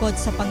paglilingkod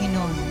sa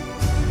Panginoon.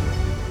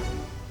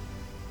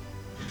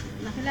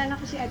 Nakilala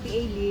ko si Ate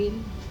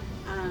Aileen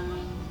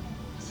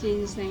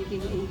since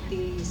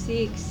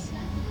 1986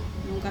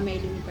 nung kami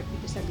lumipat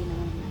dito sa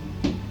Binangon.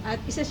 At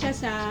isa siya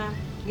sa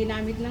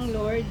ginamit ng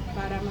Lord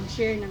para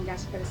mag-share ng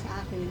gospel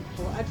sa akin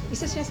po. At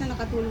isa siya sa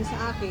nakatulong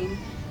sa akin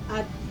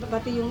at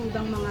pati yung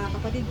ibang mga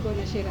kapatid ko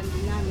na share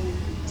din namin.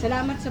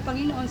 Salamat sa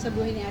Panginoon sa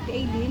buhay ni Ate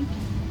Aileen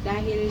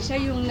dahil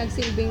siya yung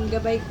nagsilbing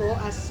gabay ko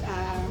as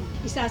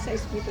isa sa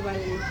spiritual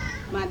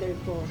mother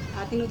ko.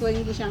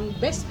 Tinuturing ko siyang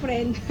best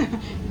friend,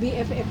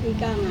 BFF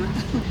ika nga.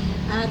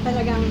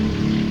 Talagang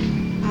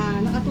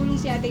nakatulong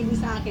si Ate Aileen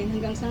sa akin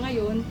hanggang sa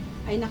ngayon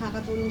ay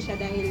nakakatulong siya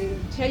dahil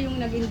siya yung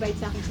nag-invite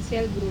sa akin sa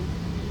cell group.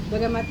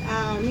 Bagamat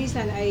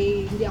minsan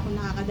ay hindi ako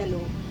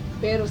nakakadalo,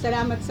 pero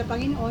salamat sa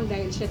Panginoon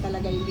dahil siya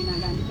talaga yung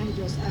ginagamit ng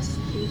Diyos as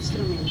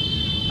instrument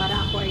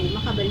para ako ay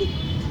makabalik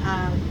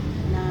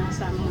na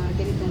sa mga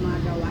ganitong mga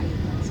gawain.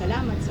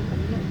 Salamat sa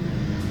Panginoon.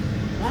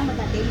 Salamat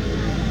Ate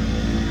Aileen.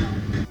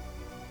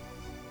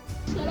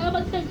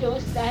 Salamat sa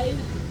Diyos dahil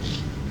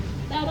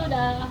laro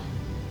na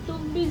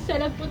nung minsan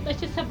nagpunta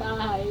siya sa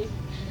bahay,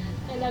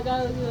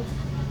 talagang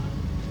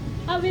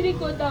aminin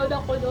ko daw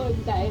ako noon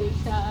dahil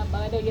sa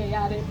mga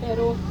nangyayari.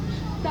 Pero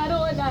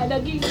naroon na,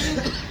 naging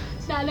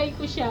nanay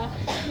ko siya.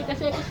 Hindi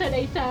kasi ako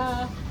sanay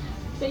sa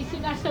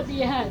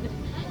sinasabihan.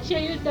 Siya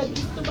yung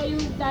tumayo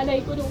yung nanay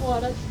ko nung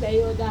oras na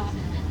yun na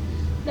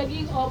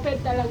naging open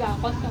talaga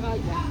ako sa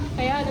kanya.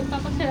 Kaya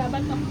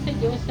nagpapasalamat ako sa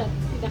Diyos at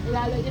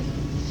pinakilala niya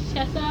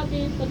siya sa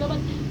amin. Pagkaman,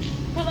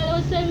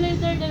 pangalawang cell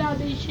leader na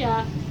namin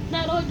siya,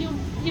 naroon yung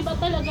iba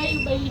talaga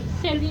yung may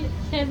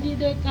cell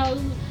leader ka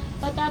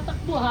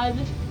matatakbuhan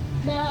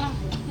na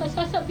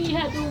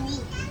masasabihan yung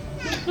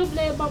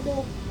problema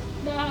mo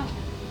na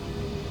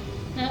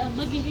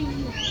magiging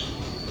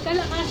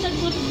kalakasan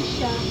mo rin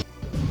siya.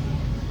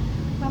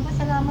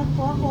 nagpapasalamat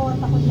po ako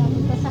at ako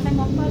napunta sa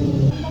kanyang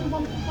pamilya. Ilang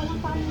buwan po pa lang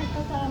kami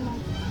nagkasama.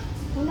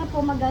 Una po,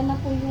 magana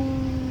po yung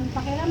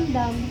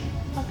pakiramdam.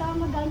 Pagka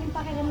magana yung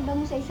pakiramdam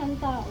mo sa isang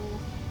tao,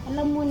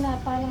 alam mo na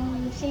parang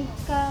safe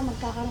ka,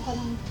 magkakaroon ka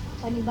ng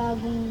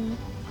panibagong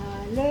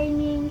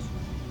learnings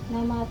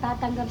na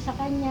matatanggap sa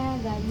kanya,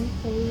 galing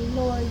kay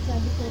Lord.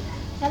 Sabi ko,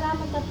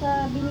 salamat at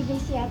binigay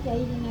si Ate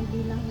Aileen na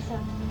bilang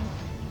isang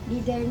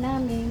leader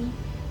namin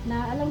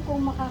na alam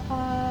kong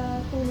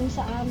makakatulong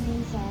sa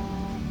amin sa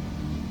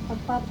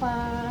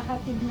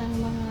pagpapahatid ng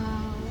mga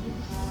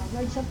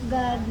words of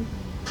God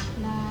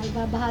na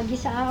ibabahagi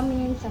sa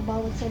amin, sa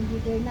bawat cell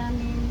leader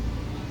namin.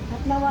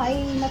 At nawa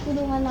ay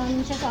natulungan namin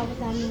siya sa abot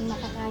namin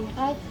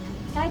makakaya.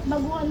 Kahit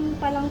baguhan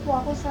pa lang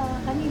po ako sa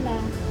kanila,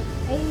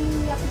 ay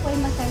ako po ay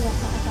masaya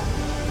sa kasama.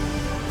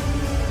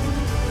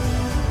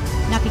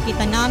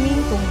 Nakikita namin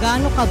kung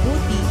gaano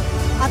kabuti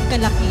at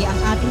kalaki ang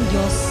ating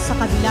Diyos sa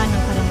kabila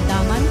ng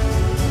karamdaman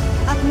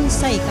at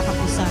minsay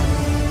kakapusan.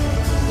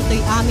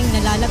 Ito'y aming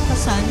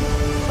nalalagpasan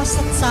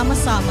basta't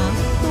sama-sama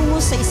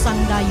tungo sa isang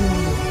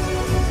layunin,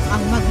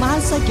 ang magmahal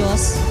sa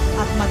Diyos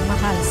at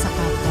magmahal sa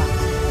kapwa.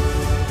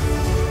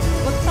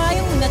 Huwag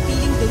tayong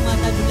manatiling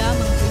dumadalo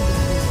lamang kung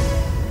linggo.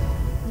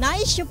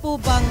 Nais niyo po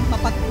bang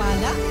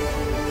mapagpala?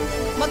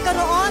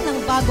 Magkaroon ng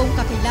bagong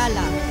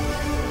kakilala,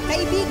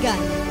 kaibigan.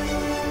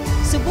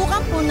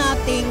 Subukan po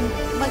nating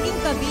maging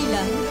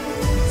kabilang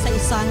sa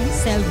isang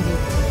cell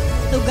group.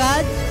 To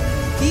God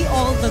be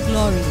all the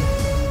glory.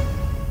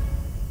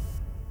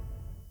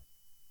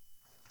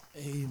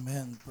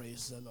 Amen.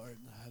 Praise the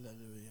Lord.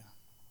 Hallelujah.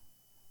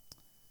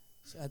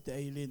 Si Ate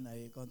Aileen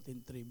ay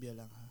konting trivia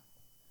lang ha.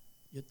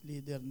 Youth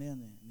leader na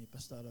yan ni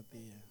Pastora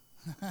Pia.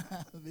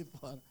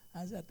 Before.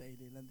 Si Ate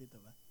Aileen, nandito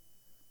ba?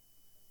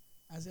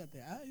 Si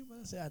Ate, yun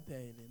pala si Ate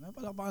Aileen.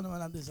 Palakpakan naman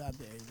natin sa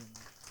Ate Aileen.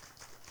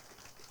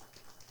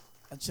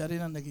 At siya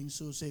rin ang naging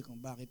susi kung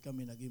bakit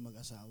kami naging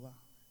mag-asawa.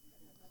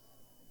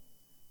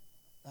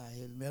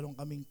 Dahil meron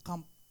kaming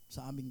camp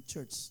sa aming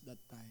church that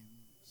time.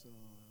 So,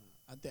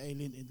 Ate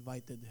Aileen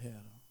invited her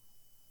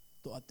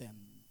to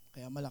attend.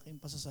 Kaya malaking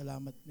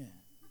pasasalamat niya.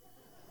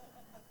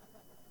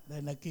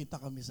 Dahil nagkita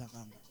kami sa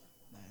camp.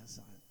 Dahil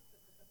sa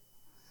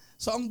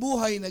So, ang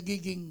buhay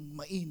nagiging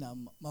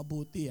mainam,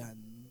 mabuti yan,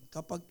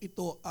 kapag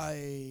ito ay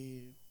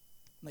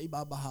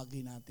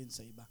naibabahagi natin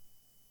sa iba.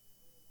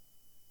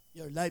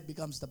 Your life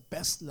becomes the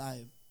best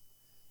life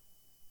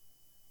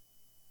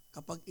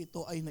kapag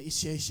ito ay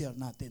na-share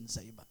natin sa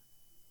iba.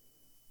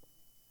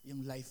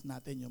 Yung life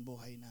natin, yung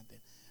buhay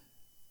natin.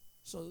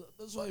 So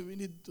that's why we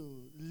need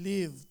to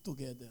live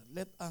together.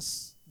 Let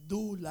us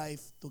do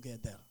life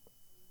together.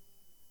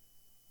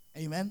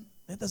 Amen?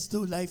 Let us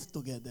do life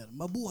together.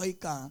 Mabuhay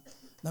ka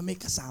na may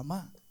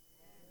kasama.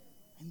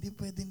 Hindi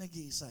pwedeng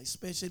nag-iisa,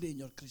 especially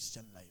in your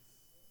Christian life.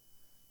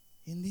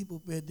 Hindi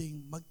po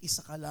pwedeng mag-isa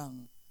ka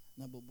lang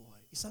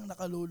nabubuhay. Isang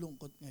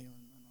nakalulungkot ngayon.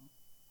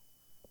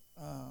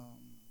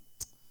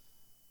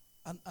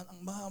 Ang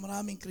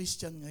maraming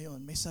Christian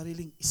ngayon, may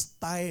sariling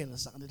style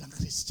sa kanilang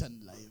Christian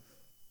life.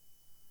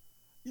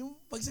 Yung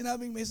pag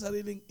sinabing may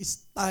sariling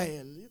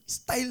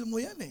style mo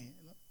yan eh.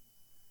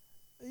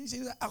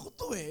 Ako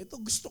to eh, ito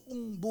gusto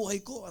kong buhay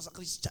ko as a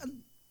Christian.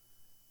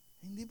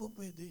 Hindi po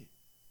pwede.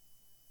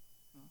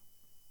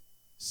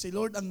 Si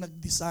Lord ang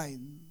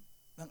nag-design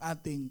ng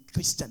ating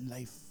Christian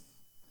life.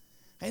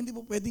 Kaya hindi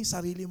po pwedeng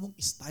sarili mong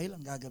style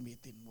ang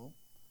gagamitin mo.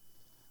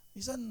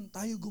 Minsan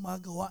tayo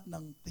gumagawa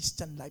ng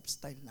Christian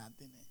lifestyle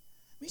natin eh.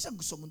 Minsan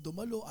gusto mong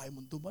dumalo,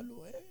 ayaw mong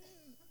dumalo.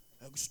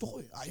 Gusto ko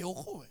eh, ayaw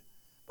ko eh.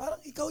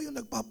 Parang ikaw yung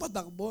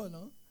nagpapatakbo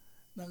no?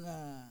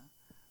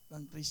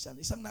 ng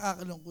Christian. Isang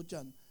nakakalungkot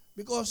yan.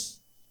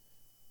 Because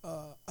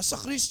as a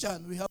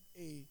Christian, we have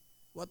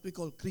what we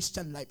call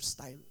Christian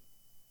lifestyle.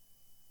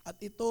 At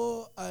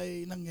ito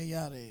ay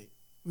nangyayari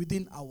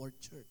within our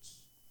church.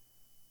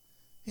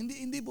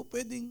 Hindi po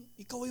pwedeng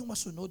ikaw yung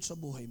masunod sa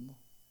buhay mo.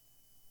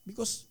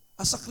 Because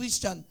as a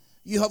Christian,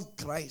 you have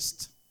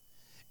Christ.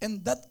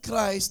 And that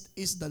Christ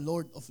is the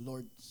Lord of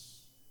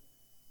Lords.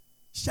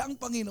 Siya ang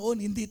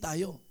Panginoon, hindi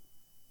tayo.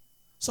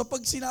 So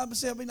pag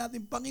sinabi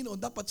natin Panginoon,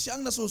 dapat siya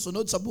ang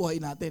nasusunod sa buhay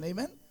natin.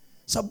 Amen?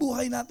 Sa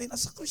buhay natin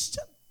as a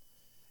Christian.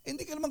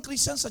 Hindi ka naman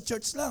Christian sa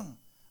church lang.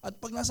 At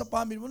pag nasa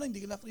family mo na,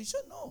 hindi ka na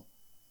Christian. No.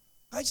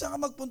 Kahit saan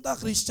ka magpunta,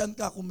 Christian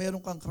ka kung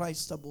meron kang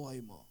Christ sa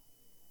buhay mo.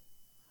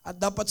 At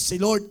dapat si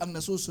Lord ang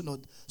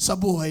nasusunod sa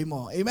buhay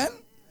mo. Amen?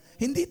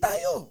 Hindi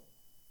tayo.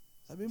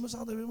 Sabi mo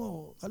sa katabi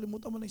mo,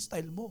 kalimutan mo na yung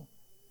style mo.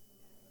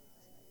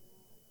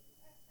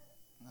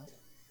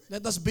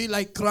 Let us be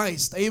like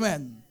Christ.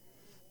 Amen?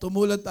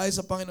 Tumulad tayo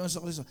sa Panginoon sa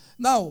Kristo.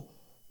 Now,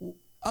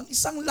 ang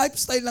isang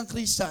lifestyle ng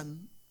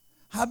Christian,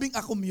 having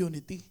a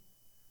community.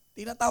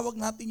 Tinatawag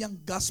natin yung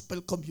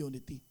gospel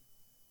community.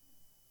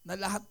 Na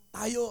lahat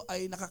tayo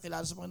ay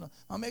nakakilala sa Panginoon.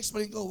 Mamaya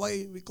explain ko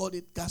why we call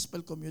it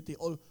gospel community.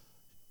 All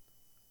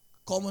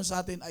common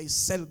sa atin ay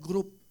cell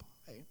group.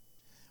 Okay?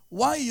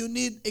 Why you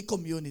need a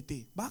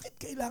community? Bakit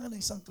kailangan ng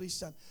isang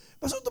Christian?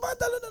 Pastor,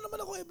 tumatalo na naman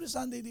ako every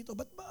Sunday dito.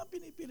 Ba't ba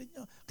pinipilit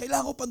nyo?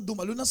 Kailangan ko pang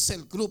dumalo ng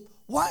cell group.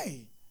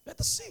 Why? Let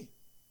us see.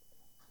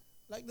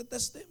 Like the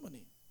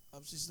testimony.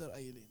 of Sister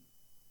Eileen.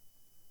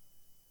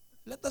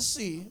 Let us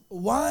see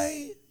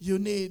why you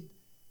need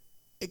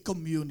a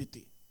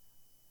community.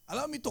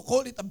 Allow me to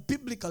call it a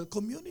biblical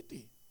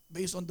community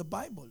based on the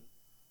Bible.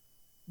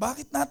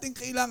 Bakit natin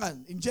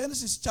kailangan? In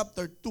Genesis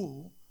chapter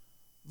 2,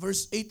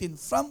 verse 18,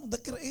 from the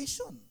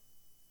creation.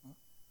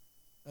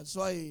 That's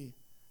why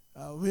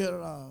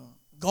we're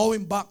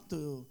going back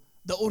to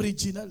the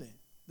original,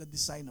 the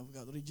design of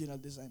God, original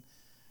design.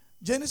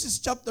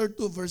 Genesis chapter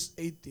 2, verse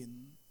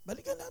 18,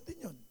 balikan natin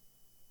yun.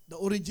 The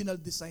original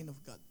design of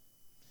God.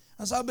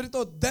 Ang sabi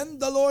rito, then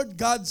the Lord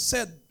God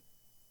said,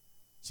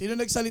 sino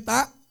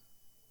nagsalita?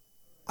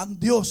 Ang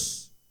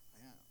Diyos.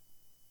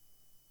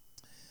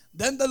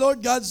 Then the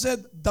Lord God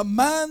said, the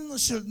man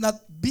should not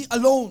be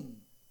alone.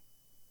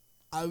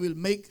 I will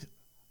make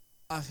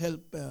a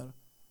helper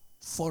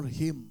for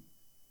him.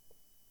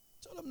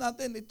 So alam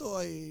natin, ito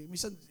ay,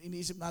 minsan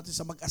iniisip natin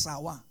sa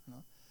mag-asawa.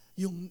 No?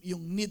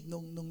 Yung need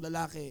nung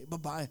lalaki,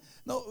 babae.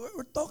 Now,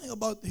 we're talking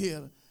about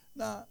here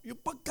na yung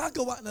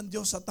pagkagawa ng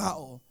Diyos sa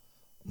tao,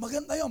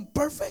 maganda yun,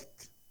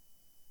 perfect.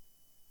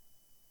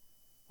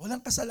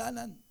 Walang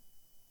kasalanan.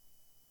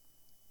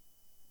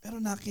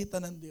 Pero nakita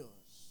ng Diyos,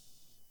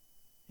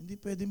 hindi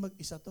pwede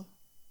mag-isa to.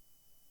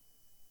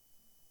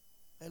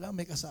 Kailangan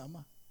may kasama.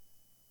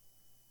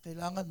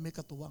 Kailangan may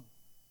katuwang.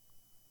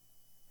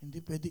 Hindi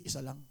pwede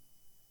isa lang.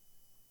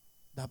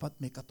 Dapat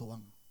may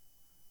katuwang.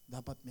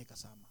 Dapat may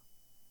kasama.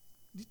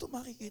 Dito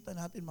makikita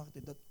natin,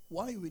 that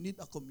why we need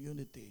a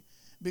community.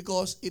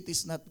 Because it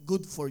is not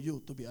good for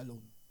you to be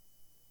alone.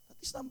 That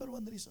is number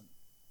one reason.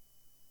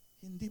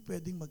 Hindi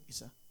pwedeng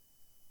mag-isa.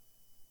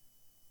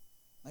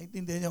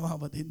 Naintindihan niyo mga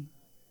kapatid?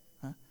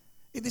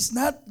 It is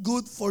not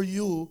good for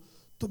you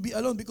to be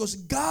alone because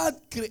God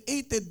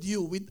created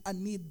you with a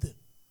need.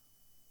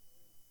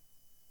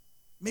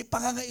 May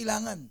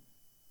pangangailangan.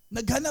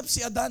 Naghanap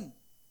si Adan,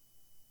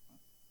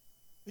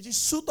 which is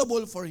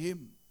suitable for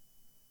him.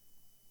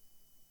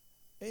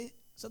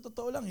 Sa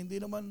totoo lang, hindi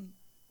naman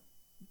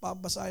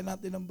pabasahin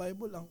natin ng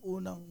Bible, ang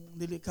unang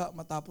nilikha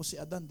matapos si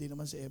Adan, hindi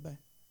naman si Eva.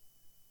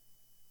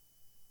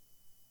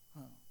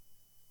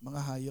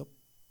 Mga hayop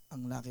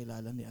ang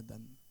nakilala ni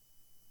Adan.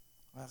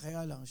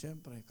 Kaya lang,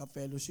 siyempre,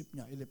 ka-fellowship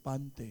niya,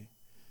 elepante,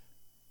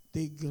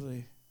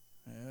 tigre.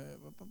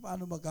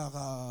 Paano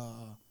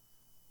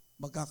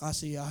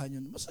magkakasiyahan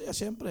yun? Masaya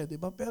siyempre, di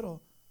ba?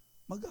 Pero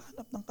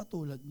maghahanap ng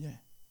katulad niya.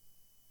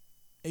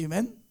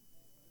 Amen?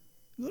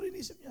 Siguro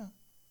inisip niya.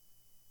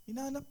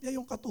 Hinahanap niya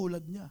yung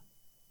katulad niya.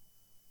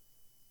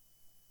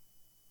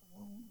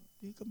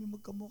 Hindi kami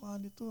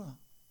magkamukha nito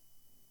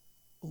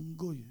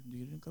Unggoy,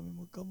 hindi rin kami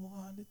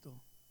magkamukha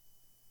nito.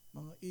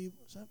 Mga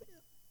ibon, sabi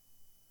niya,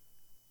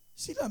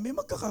 sila may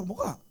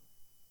magkakamukha.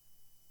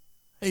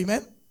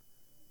 Amen?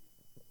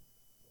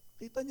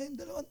 Kita niya yung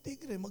dalawang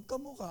tigre,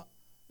 magkamukha.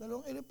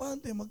 Dalawang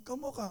elepante,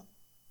 magkamukha.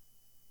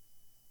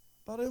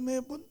 Para may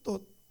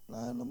buntot.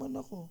 Wala naman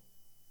ako.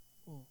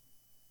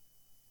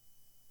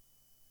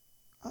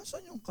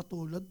 Asan yung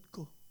katulad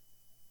ko?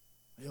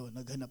 Ayun,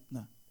 naghanap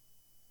na.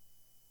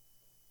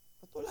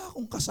 At wala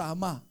akong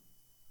kasama.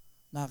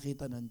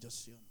 Nakita ng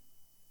Diyos yun.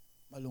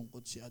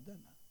 Malungkot si Adan.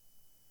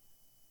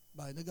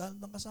 Bakit naghanap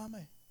ng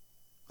kasama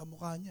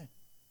Kamukha niya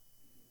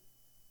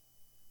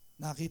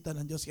Nakita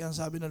ng Diyos. Kaya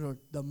sabi ng Lord,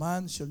 the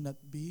man shall not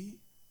be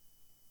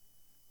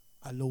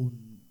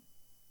alone.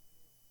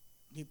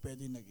 Hindi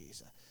pwede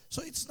nag-iisa.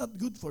 So it's not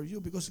good for you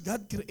because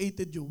God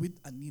created you with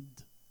a need.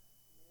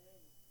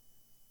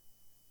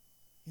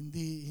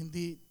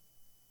 Hindi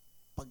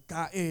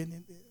pagkain.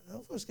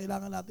 Of course,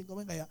 kailangan natin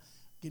kumain. Kaya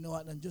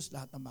ginawa ng Diyos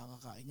lahat ng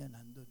makakain niya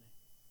nandun.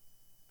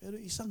 Pero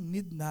isang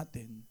need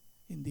natin,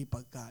 hindi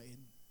pagkain.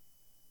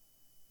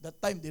 That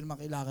time, di naman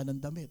kailangan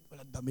ng damit.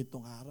 Walang damit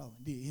nung araw.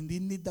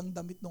 Hindi need ang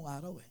damit nung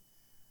araw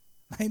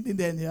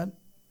Naintindihan niyo yan?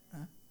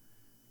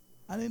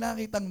 Ano yung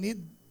nakitang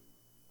need?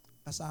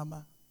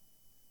 Kasama.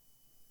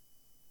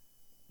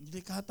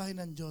 Nilikha tayo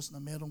ng Diyos na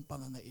merong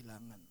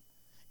pangangailangan.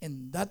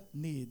 And that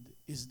need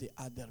is the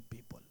other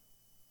people.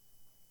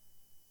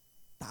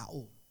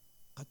 Tao.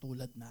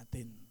 Katulad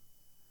natin.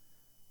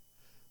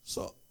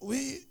 So,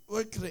 we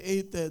were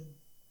created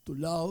to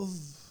love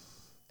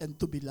and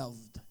to be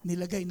loved.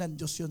 Nilagay ng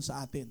Diyos yun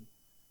sa atin.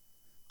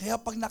 Kaya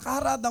pag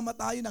nakaradama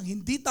tayo ng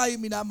hindi tayo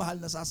minamahal,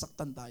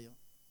 nasasaktan tayo.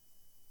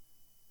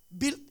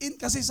 Built-in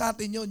kasi sa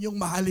atin yun, yung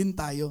mahalin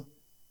tayo.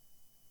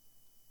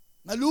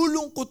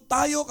 Nalulungkot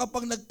tayo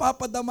kapag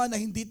nagpapadama na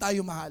hindi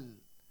tayo mahal.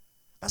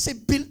 Kasi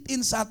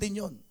built-in sa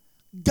atin yun.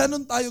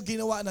 Ganon tayo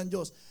ginawa ng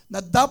Diyos. Na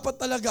dapat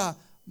talaga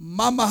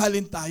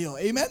mamahalin tayo.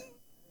 Amen?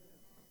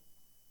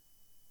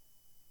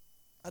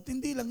 At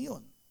hindi lang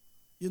yun.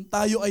 Yung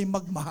tayo ay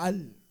magmahal.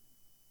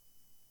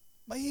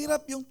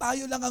 Mahirap yung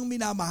tayo lang ang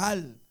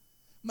minamahal.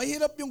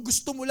 Mahirap yung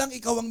gusto mo lang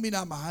ikaw ang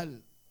minamahal.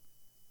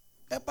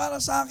 Kaya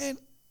para sa akin,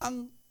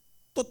 ang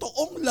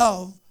totoong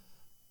love,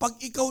 pag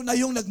ikaw na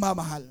yung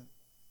nagmamahal.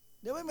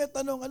 Di ba may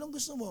tanong, anong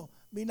gusto mo?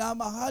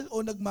 Minamahal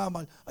o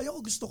nagmamahal?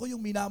 Ayoko, gusto ko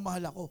yung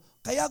minamahal ako.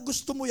 Kaya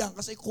gusto mo yan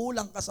kasi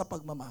kulang ka sa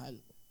pagmamahal.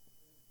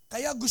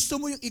 Kaya gusto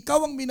mo yung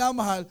ikaw ang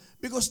minamahal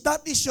because that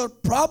is your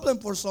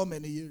problem for so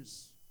many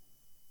years.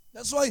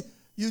 That's why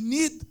you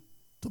need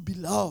to be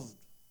loved.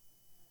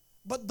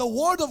 But the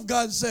Word of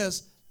God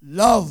says,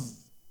 love.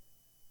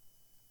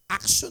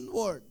 Action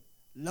word.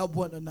 Love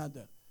one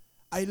another.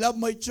 I love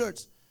my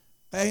church.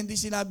 Kaya hindi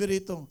sinabi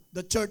rito,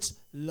 the church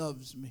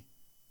loves me.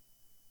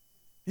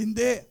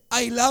 Hindi.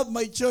 I love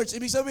my church.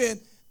 Ibig sabihin,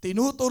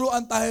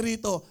 tinuturuan tayo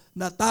rito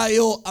na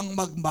tayo ang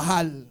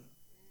magmahal.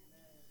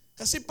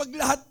 Kasi pag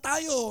lahat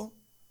tayo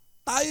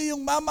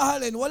yung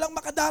mamahalin, walang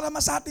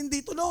makadarama sa atin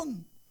dito noon.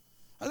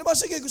 Alam mo,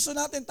 sige, gusto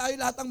natin tayo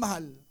lahat ang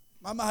mahal.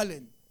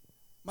 Mamahalin.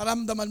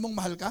 Maramdaman mong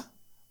mahal ka?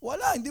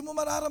 Wala, hindi mo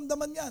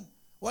mararamdaman yan.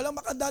 Walang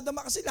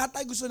makadadama kasi lahat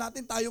tayo gusto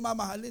natin tayo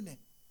mamahalin eh.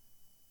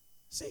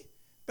 See?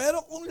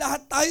 Pero kung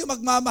lahat tayo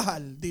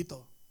magmamahal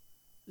dito,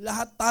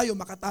 lahat tayo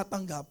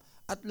makatatanggap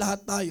at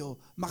lahat tayo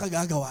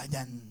makagagawa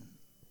niyan.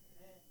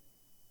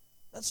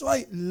 That's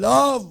why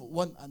love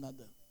one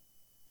another.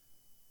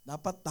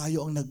 Dapat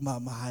tayo ang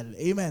nagmamahal.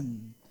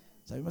 Amen.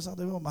 Sabi mo sa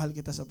katabi mo, mahal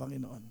kita sa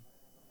Panginoon.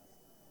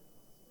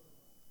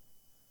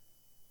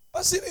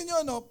 Pansinin nyo,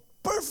 no?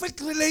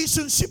 Perfect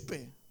relationship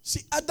eh.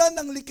 Si Adan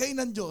ang likay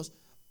ng Diyos.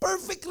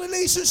 Perfect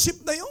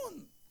relationship na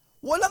yun.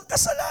 Walang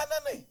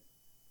kasalanan eh.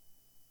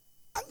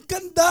 Ang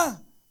ganda.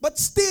 But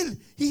still,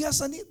 he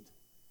has a need.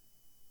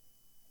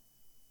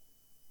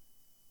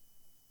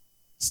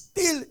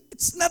 Still,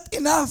 it's not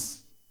enough.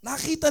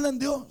 Nakita ng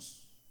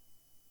Diyos.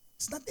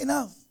 It's not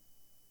enough.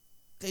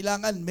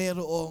 Kailangan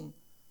merong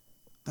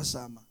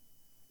kasama.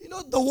 You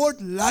know, the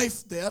word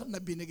life there na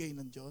binigay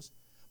ng Diyos,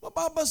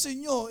 mapapansin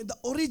nyo, in the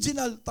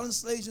original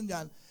translation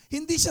yan,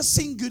 hindi siya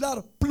singular,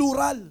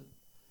 plural.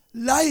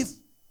 Life.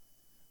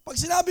 Pag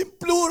sinabing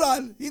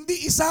plural,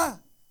 hindi isa.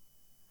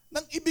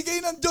 Nang ibigay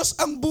ng Diyos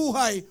ang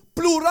buhay,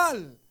 plural.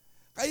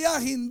 Kaya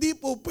hindi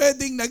po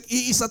pwedeng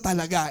nag-iisa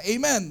talaga.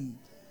 Amen.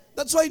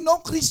 That's why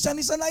no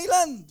Christian is an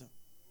island.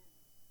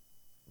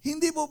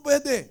 Hindi po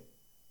pwede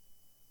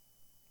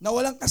na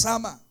walang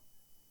kasama.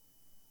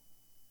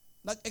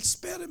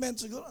 Nag-experiment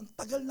siguro, ang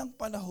tagal ng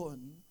panahon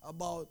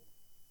about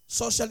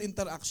social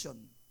interaction.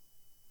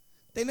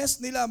 Tinest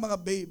nila mga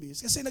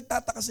babies, kasi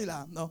nagtataka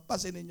sila, no?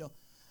 Pansinin nyo.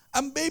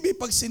 Ang baby,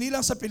 pag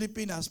sinilang sa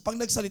Pilipinas, pag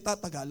nagsalita,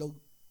 Tagalog.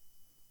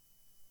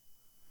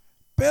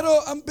 Pero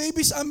ang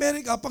baby sa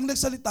Amerika, pag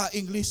nagsalita,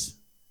 English.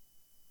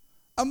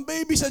 Ang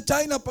baby sa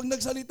China, pag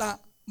nagsalita,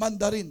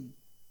 Mandarin.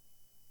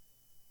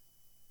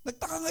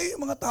 Nagtaka ngayon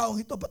yung mga taong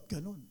ito, ba't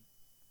ganun?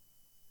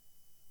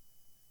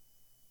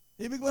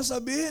 Ibig mo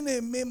sabihin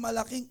may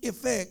malaking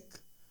effect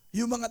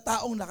yung mga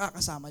taong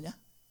nakakasama niya.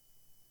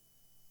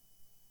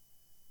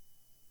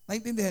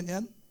 Naintindihan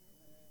yan?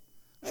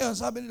 Ngayon,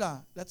 sabi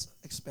nila, let's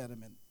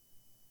experiment.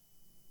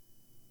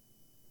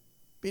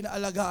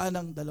 Pinaalagaan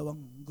ng dalawang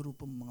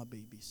grupong mga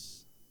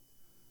babies.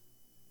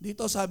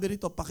 Dito, sabi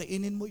rito,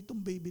 pakiinin mo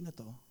itong baby na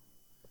to,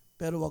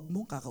 pero wag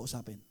mong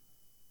kakausapin.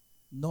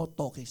 No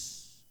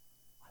talkies.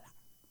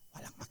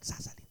 Walang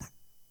magsasalita.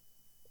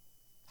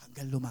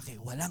 Hanggang lumaki,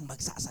 walang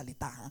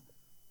magsasalita. Ha?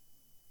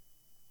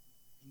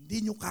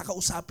 Hindi nyo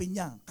kakausapin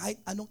niya. Kahit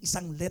anong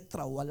isang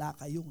letra, wala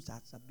kayong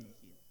sasabihin.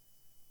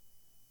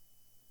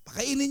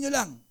 Pakainin nyo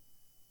lang.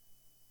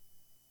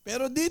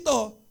 Pero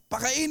dito,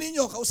 pakainin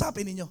nyo,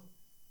 kausapin ninyo.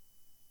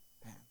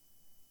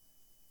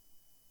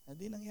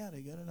 Hindi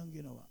nangyari, gano'n ang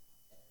ginawa.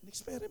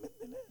 Experiment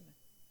nila yan.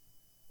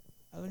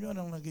 Alam nyo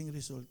anong naging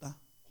resulta?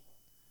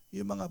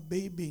 Yung mga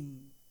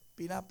babing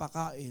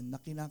pinapakain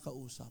na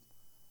kinakausap,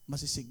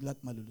 masisiglat,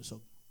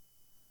 malulusog.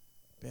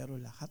 Pero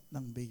lahat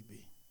ng baby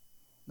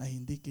na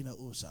hindi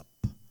kinausap,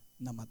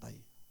 namatay.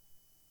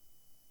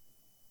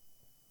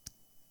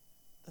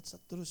 That's a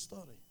true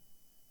story.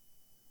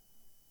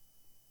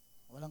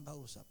 Walang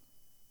kausap.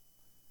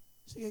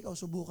 Sige, ikaw,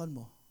 subukan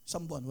mo.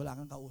 1 buwan, wala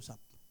kang kausap.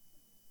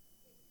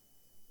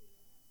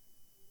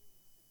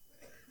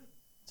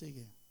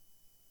 Sige.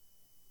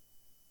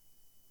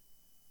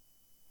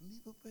 Hindi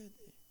po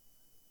pwede.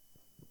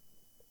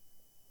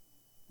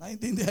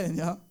 Naintindihan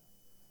niya?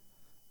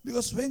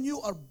 Because when you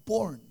are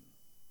born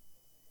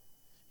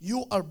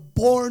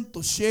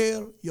to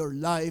share your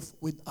life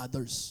with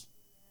others.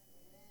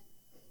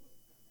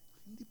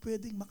 Hindi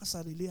pwedeng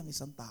makasarili ang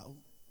isang tao.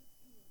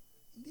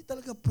 Hindi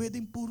talaga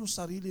pwedeng puro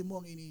sarili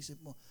mo ang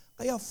iniisip mo.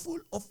 Kaya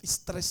full of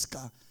stress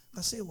ka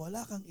kasi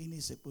wala kang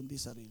inisip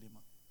kundi sarili mo.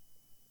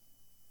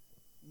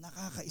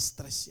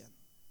 Nakaka-stress yan.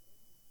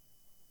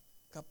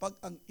 Kapag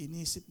ang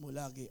inisip mo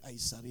lagi ay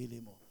sarili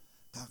mo.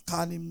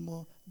 Kakanin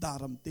mo,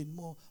 daramtin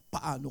mo,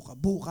 paano ka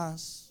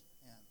bukas.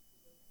 Yan.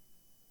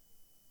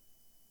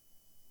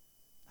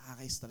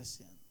 Nakaka-stress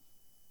yan.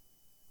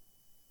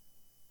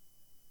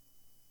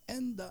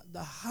 And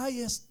the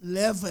highest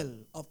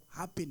level of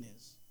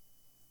happiness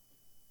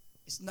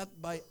is not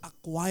by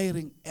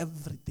acquiring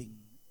everything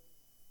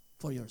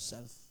for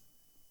yourself.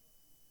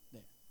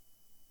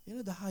 You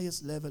know the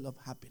highest level of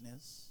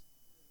happiness?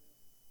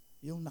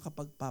 Yung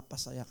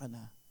nakapagpapasaya ka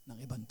na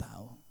ng ibang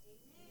tao.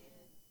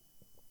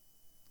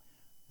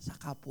 Sa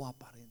kapwa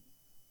pa rin.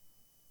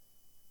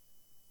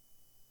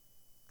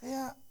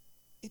 Kaya,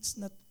 it's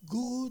not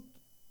good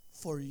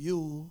for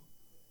you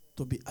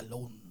to be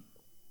alone.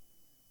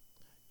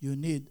 You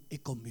need a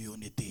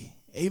community.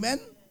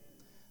 Amen?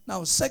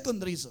 Now,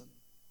 second reason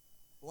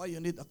why you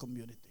need a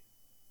community.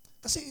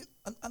 Kasi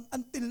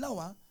until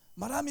now,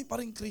 marami pa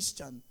rin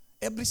Christian,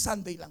 every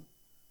Sunday lang.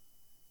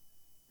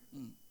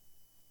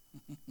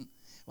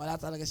 Wala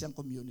talaga siyang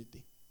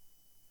community.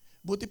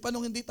 Buti pa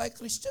nung hindi tayo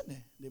Christian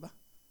di ba?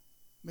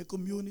 May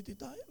community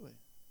tayo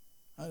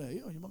Ano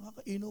yun, yung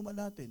mga kainuman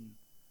natin.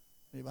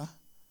 Di ba?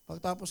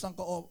 Pagtapos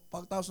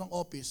ng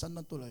office, saan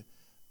nang tuloy?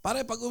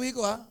 Pare, pag uwi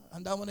ko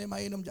handa mo na yung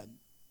mainom dyan.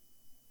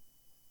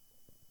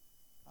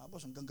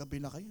 Tapos hanggang gabi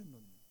na kayo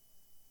nun.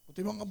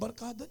 Buti mga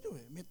barkada nyo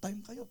may time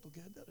kayo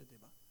together di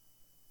ba?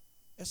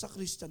 Sa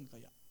Christian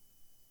kaya,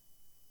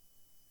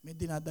 may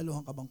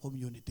dinadaluhan ka bang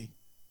community?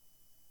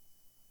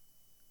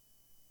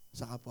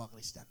 Sa kapwa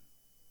Christian.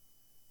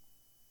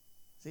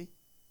 See?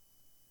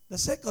 The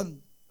second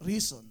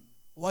reason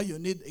why you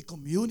need a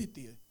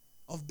community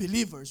of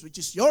believers, which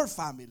is your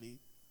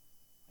family,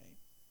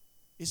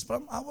 is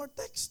from our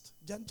text.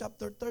 John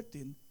chapter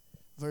 13,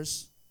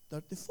 verse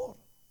 34.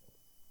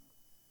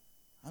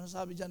 Ano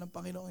sabi dyan ng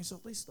Panginoong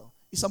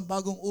Jesucristo? Isang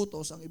bagong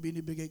utos ang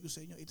ibinibigay ko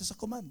sa inyo. It is a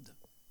command.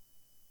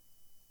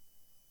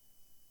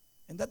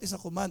 And that is a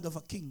command of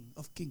a king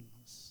of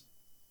kings.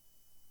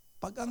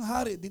 Pag ang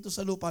hari dito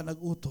sa lupa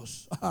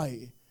nag-utos,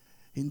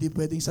 hindi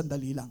pwedeng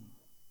sandali lang.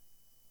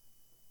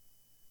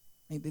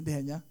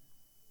 Naintindihan niya?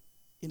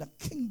 In a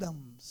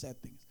kingdom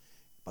setting.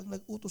 Pag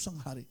nag-utos ang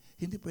hari,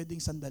 hindi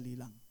pwedeng sandali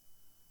lang.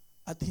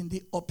 At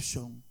hindi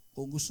option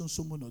kung gustong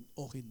sumunod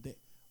o hindi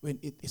when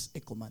it is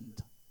a command.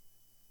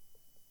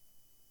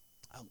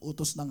 Ang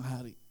utos ng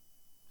hari.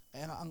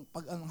 Kaya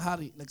pag ang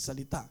hari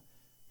nagsalita,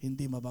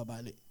 hindi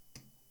mababali.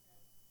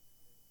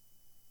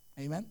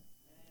 Amen?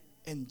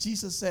 And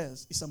Jesus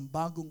says, isang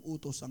bagong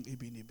utos ang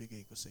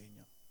ibinibigay ko sa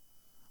inyo.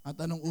 At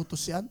anong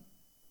utos yan?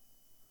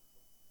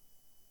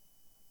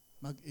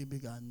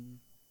 Mag-ibigan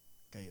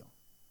kayo.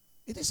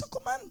 It is a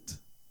command.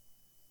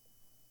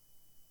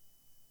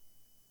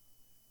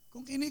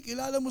 Kung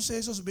kinikilala mo si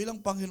Jesus bilang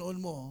Panginoon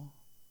mo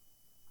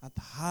at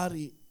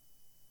hari,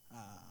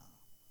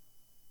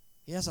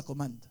 He has a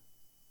command.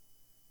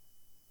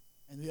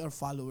 And we are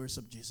followers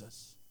of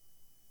Jesus.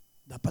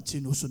 Dapat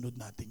sinusunod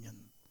natin yan.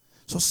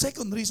 So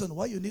second reason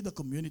why you need a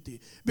community,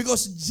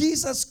 because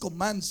Jesus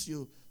commands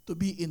you to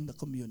be in the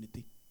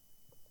community.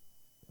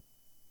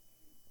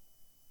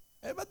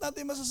 Ba't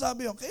natin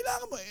masasabi yun?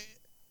 Kailangan mo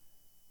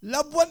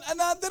love one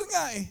another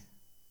nga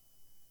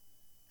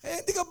Kaya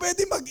hindi ka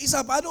pwede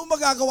mag-isa. Paano mo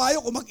magagawa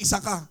yun kung mag-isa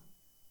ka?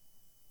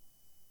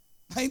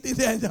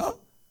 Naintindihan nyo?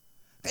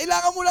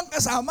 Kailangan mo lang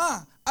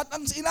kasama. At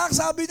ang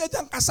sinasabi niya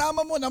dyan,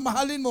 kasama mo na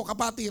mahalin mo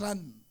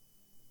kapatiran.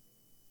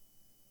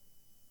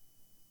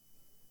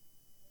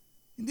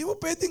 Hindi mo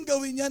pwedeng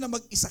gawin niya na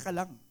mag-isa ka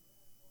lang.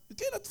 You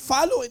cannot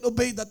follow and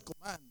obey that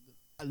command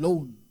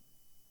alone.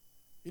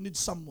 You need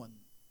someone.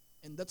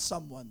 And that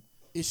someone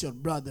is your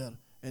brother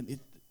and it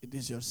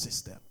is your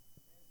sister.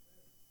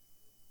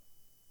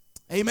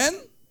 Amen?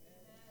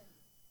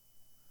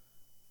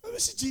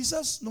 Si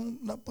Jesus, nung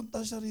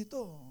napunta siya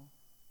rito,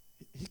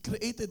 He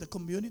created a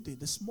community,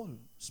 the small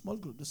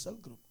group, the cell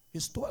group.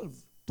 He's 12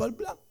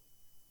 lang.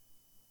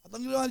 At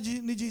ang ginawa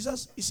ni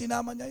Jesus,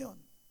 isinama niya yon.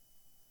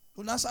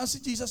 Kung nasaan si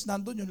Jesus,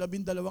 nandun yung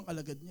 12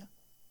 alagad niya.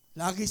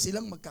 Lagi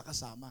silang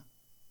magkakasama.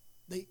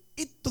 They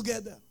eat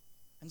together.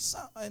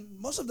 And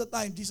most of the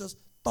time, Jesus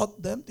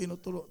taught them,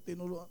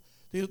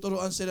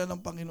 tinuturuan sila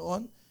ng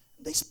Panginoon.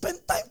 They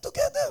spend time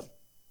together.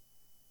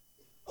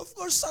 Of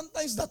course,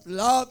 sometimes that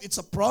love, it's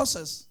a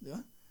process. Di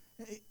ba?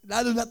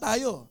 Lalo na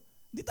tayo.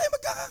 Hindi tayo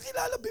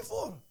magkakakilala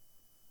before.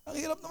 Ang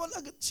hirap naman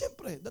agad.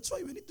 Siyempre, that's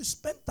why we need to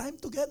spend time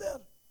together.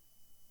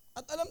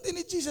 At alam din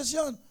ni Jesus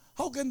yon.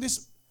 How can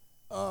these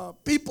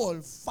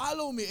people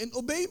follow me and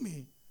obey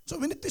me? So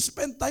we need to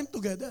spend time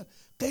together.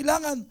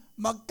 Kailangan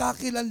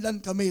magkakilanlan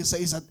kami sa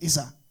isa't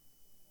isa.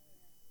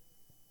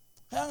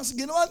 Kaya ang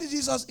ginawa ni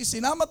Jesus,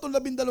 isinama itong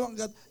 12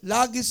 agad,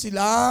 lagi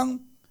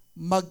silang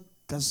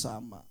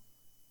magkasama.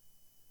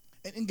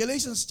 And in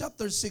Galatians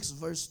chapter 6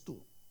 verse 2,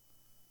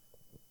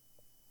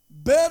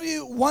 bear ye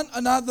one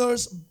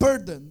another's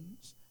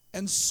burdens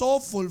and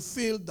so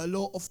fulfill the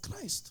law of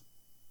Christ.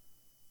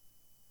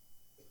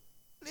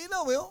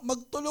 Linaw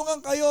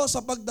magtulungan kayo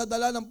sa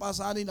pagdadala ng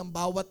pasanin ng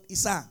bawat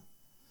isa.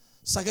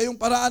 Sa gayong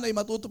paraan ay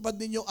matutupad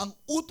ninyo ang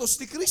utos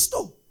ni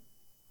Kristo.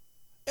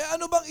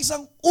 Ano bang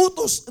isang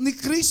utos ni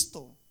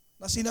Kristo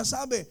na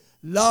sinasabi?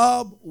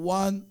 Love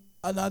one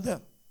another.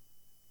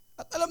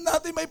 At alam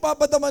natin, may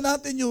papadama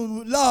natin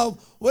yung love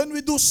when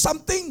we do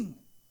something.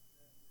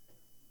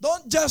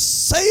 Don't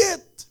just say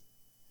it.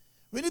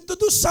 We need to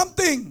do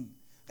something.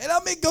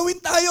 Kailangan may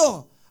gawin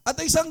tayo. At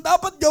isang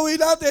dapat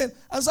gawin natin,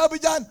 ang sabi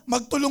diyan,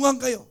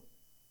 magtulungan kayo.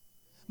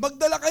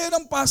 Magdala kayo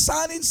ng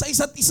pasanin sa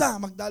isa't isa.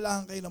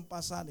 Magdalahan kayo ng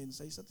pasanin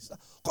sa isa't isa.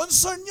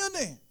 Concern yun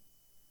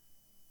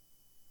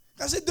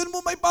Kasi dun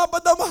mo may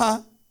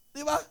papadama,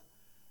 di ba?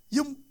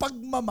 Yung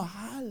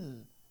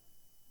pagmamahal.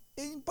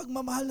 Yung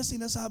pagmamahal na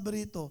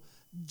sinasabi rito,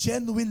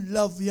 genuine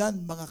love yan,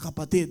 mga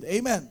kapatid.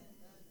 Amen.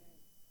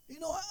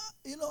 You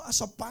know, as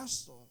a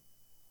pastor,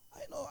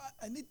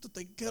 I need to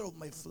take care of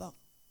my flock.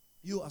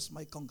 You as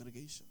my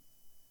congregation.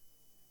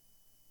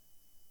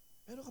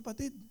 Pero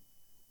kapatid,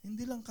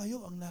 hindi lang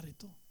kayo ang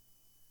narito.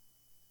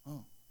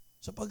 Oh.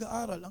 Sa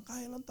pag-aaral, ang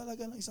kaya lang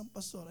talaga ng isang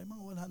pastor ay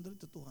mga 100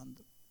 to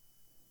 200.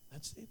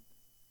 That's it.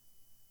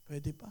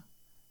 Pwede pa.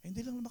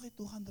 Hindi lang maki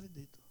 200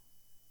 dito.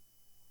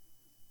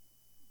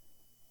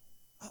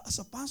 As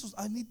a pastor,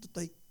 I need to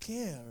take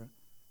care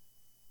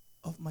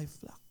of my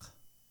flock.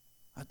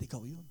 At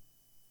ikaw yun.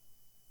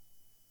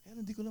 Kaya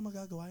hindi ko lang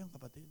magagawa yung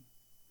kapatid.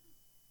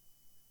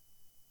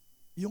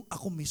 Yung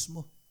ako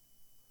mismo.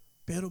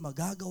 Pero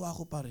magagawa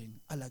ko pa rin,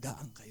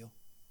 alagaan kayo.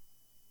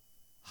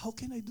 How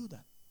can I do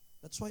that?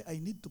 That's why I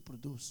need to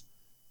produce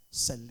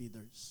cell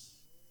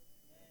leaders.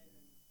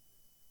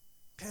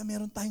 Kaya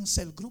meron tayong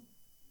cell group.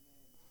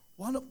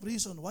 One of the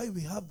reasons why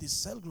we have this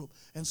cell group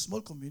and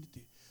small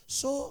community.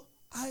 So,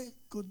 I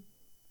could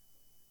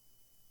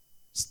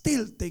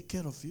still take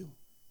care of you.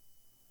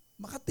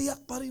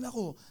 Makatiyak pa rin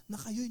ako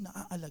na kayo'y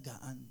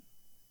naaalagaan.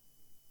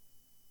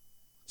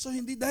 So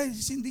hindi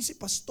si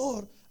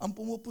pastor ang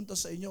pumupunta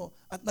sa inyo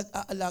at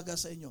nag-aalaga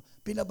sa inyo,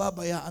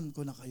 pinababayaan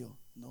ko na kayo.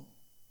 No.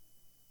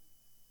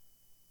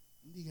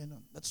 Hindi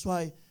ganon. That's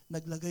why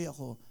naglagay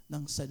ako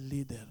ng cell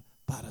leader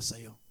para sa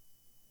iyo.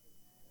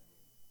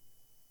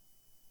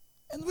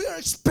 And we are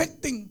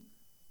expecting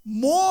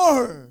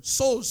more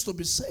souls to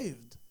be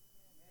saved.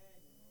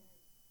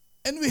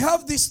 And we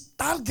have this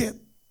target,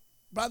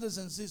 brothers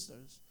and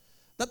sisters,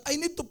 that I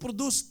need to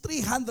produce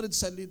 300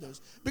 cell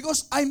leaders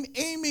because I'm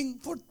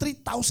aiming for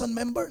 3,000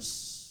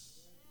 members.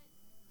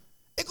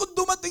 Eh kung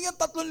dumating yung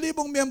 3,000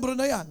 membro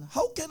na yan,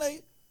 how can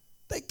I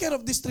take care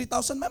of these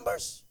 3,000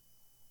 members?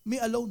 Me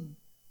alone.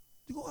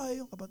 Hindi ko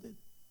kaya yung kapatid.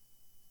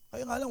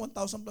 Kaya nga lang,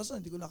 1,000 plus na,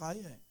 hindi ko na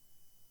kaya eh.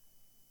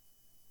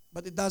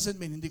 But it doesn't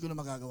mean hindi ko na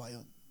magagawa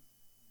yun.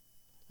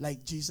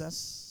 Like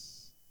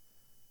Jesus,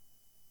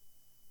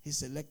 He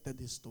selected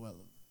His 12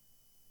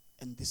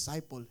 and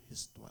discipled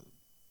His 12.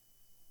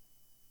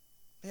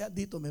 Kaya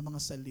dito may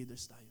mga cell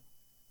leaders tayo.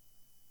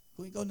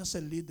 Kung ikaw na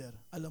cell leader,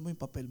 alam mo yung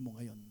papel mo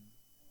ngayon.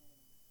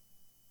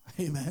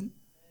 Amen?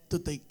 To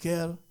take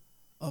care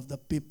of the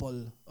people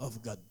of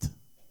God.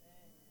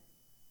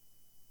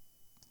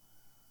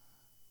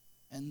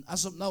 And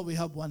as of now, we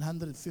have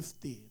 152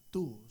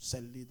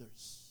 cell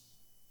leaders.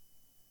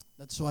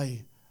 That's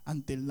why,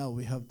 until now,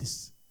 we have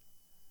this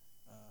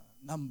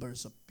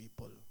numbers of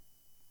people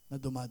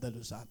na dumadalo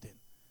sa atin.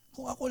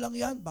 Kung ako lang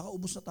yan, baka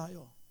ubos na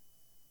tayo.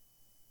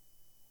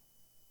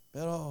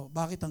 Pero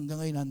bakit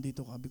hanggang ngayon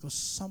nandito ka? Because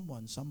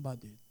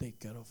somebody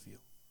take care of you.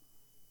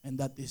 And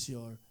that is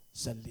your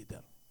cell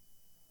leader.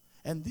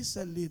 And this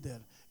cell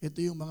leader,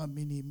 ito yung mga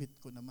minimit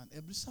ko naman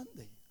every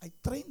Sunday. I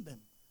train them.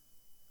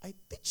 I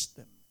teach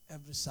them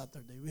every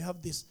Saturday. We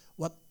have this,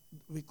 what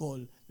we call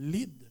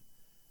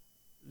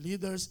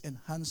Leaders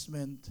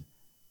Enhancement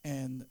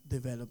and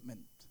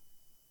Development.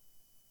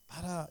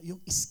 Para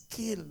yung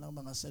skill ng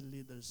mga cell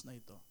leaders na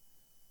ito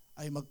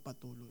ay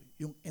magpatuloy.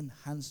 Yung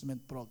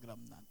enhancement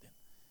program natin.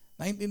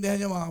 Naintindihan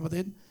niyo mga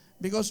kapatid?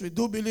 Because we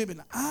do believe,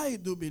 and I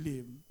do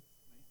believe,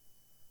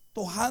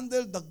 to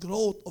handle the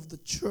growth of the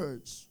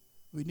church,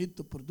 I need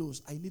to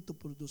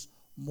produce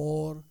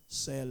more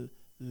cell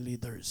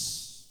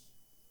leaders.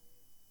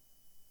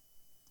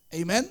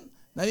 Amen?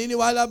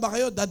 Naniniwala ba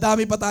kayo?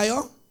 Dadami pa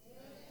tayo?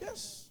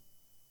 Yes.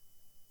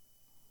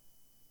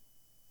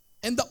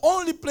 And the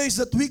only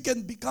place that we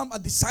can become a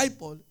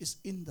disciple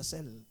is in the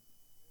cell.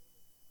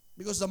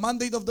 Because the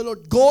mandate of the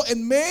Lord, go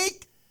and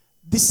make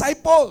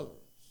disciples.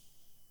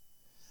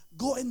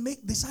 Go and make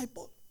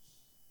disciples.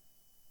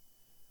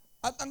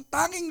 At ang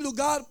tanging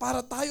lugar para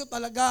tayo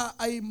talaga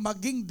ay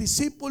maging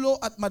disipulo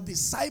at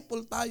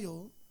ma-disciple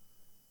tayo,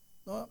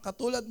 no,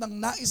 katulad ng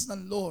nais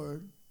ng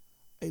Lord,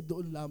 ay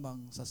doon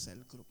lamang sa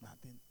cell group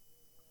natin.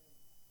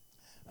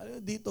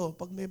 Dito,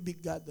 pag may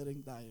big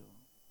gathering tayo,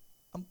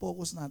 ang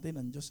focus natin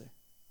ang Diyos eh.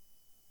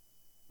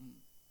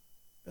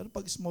 Pero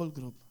pag small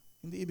group,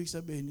 hindi ibig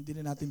sabihin, hindi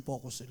na natin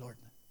focus si Lord.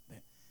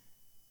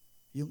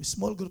 Yung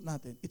small group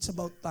natin, it's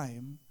about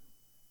time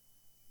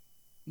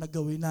na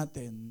gawin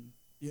natin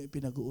yung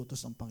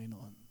ipinag-uutos ng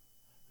Panginoon.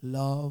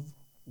 Love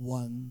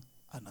one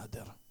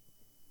another.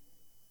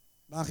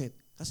 Bakit?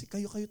 Kasi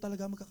kayo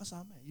talaga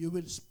magkakasama. You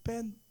will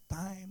spend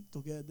time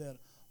together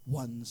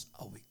once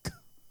a week.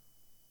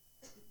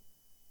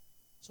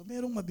 So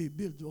merong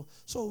mabibuild.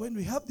 So when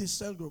we have this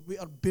cell group, we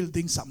are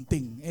building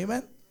something.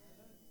 Amen?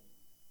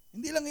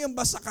 Hindi lang yan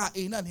basta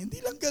kainan.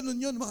 Hindi lang ganun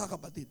yun, mga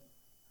kapatid.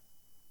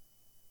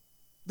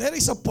 There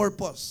is a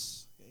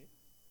purpose. Okay?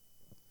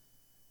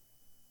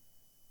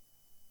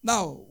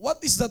 Now,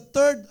 what is the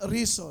third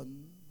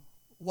reason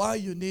why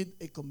you need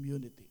a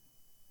community?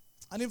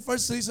 Ano yung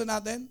first reason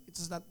natin?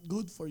 It's not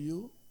good for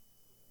you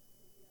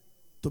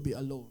to be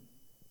alone.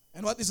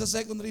 And what is the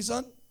second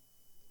reason?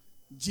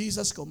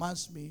 Jesus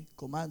commands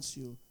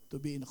you to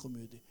be in a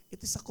community.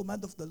 It is a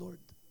command of the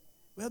Lord.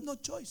 We have no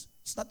choice.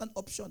 It's not an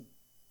option.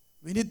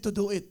 We need to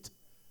do it.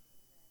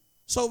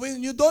 So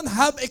when you don't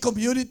have a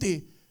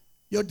community,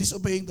 you're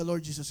disobeying the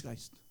Lord Jesus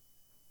Christ.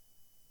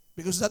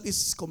 Because that is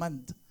His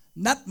command.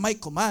 Not my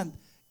command.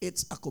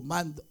 It's a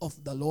command of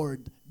the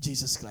Lord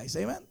Jesus Christ.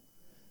 Amen?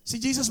 Si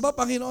Jesus ba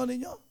Panginoon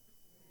ninyo?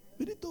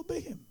 We need to obey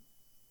Him.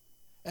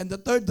 And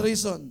the third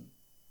reason,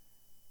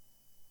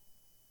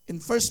 in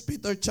 1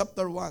 Peter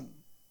chapter 1,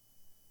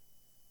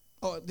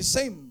 the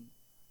same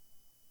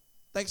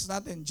text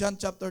natin, John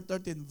chapter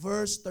 13,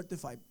 verse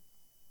 35.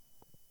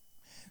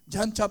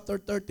 John chapter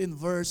 13,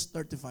 verse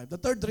 35. The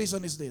third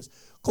reason is this: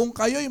 kung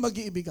kayo'y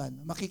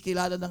mag-iibigan,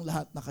 makikilala ng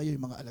lahat na kayo'y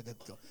mga alagad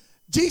ko.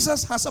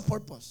 Jesus has a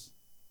purpose.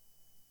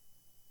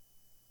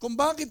 Kung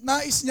bakit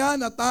nais niya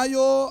na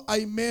tayo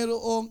ay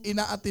merong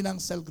inaatinang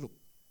cell group.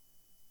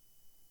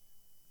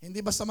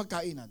 Hindi basta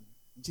magkainan.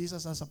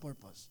 Jesus has a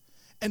purpose.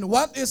 And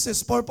what is His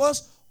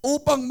purpose?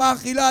 Upang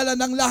makilala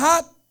ng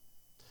lahat.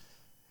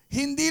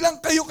 Hindi lang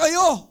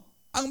kayo-kayo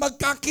ang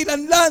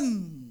magkakilanlan.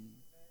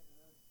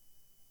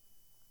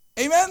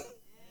 Amen?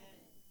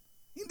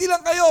 Hindi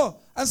lang kayo.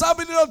 Ang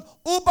sabi ni Lord,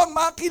 upang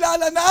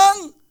makilala ng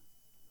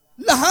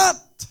lahat.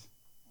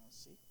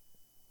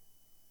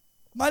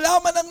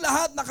 Malaman ng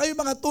lahat na kayo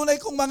mga tunay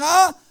kong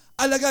mga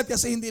alagad,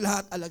 kasi hindi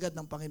lahat alagad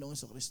ng Panginoong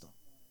Jesucristo.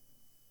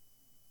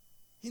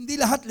 Hindi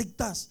lahat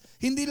ligtas.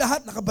 Hindi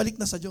lahat nakabalik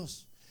na sa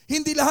Diyos.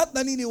 Hindi lahat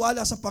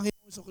naniniwala sa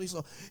Panginoong Jesucristo.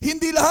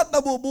 Hindi lahat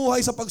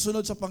nabubuhay sa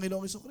pagsunod sa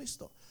Panginoong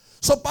Jesucristo.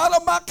 So para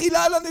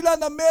makilala nila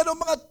na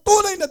mayroong mga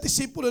tunay na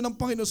disipulo ng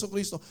Panginoong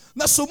Jesucristo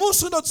na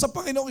sumusunod sa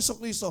Panginoong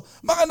Jesucristo,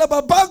 mga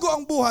nababago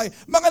ang buhay,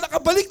 mga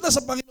nakabalik na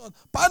sa Panginoon,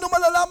 paano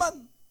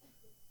malalaman?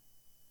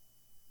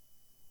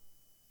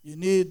 You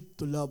need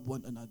to love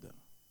one another.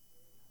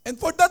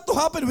 And for that to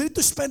happen, we need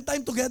to spend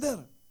time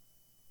together.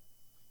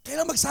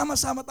 Kailangan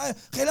magsama-sama tayo.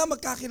 Kailangan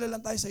magkakilala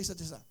tayo sa isa't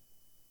isa.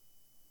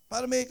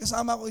 Para may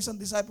kasama ko isang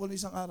disciple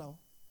isang araw,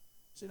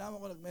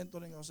 sinama ko,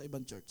 nag-mentoring ako sa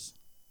ibang church.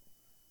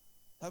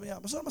 Sabi niya,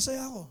 Pastor,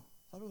 masaya ako.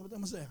 Sabi ko, ba't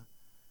masaya?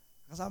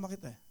 Kasama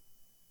kita eh.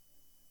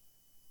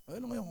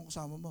 Ano ngayon kung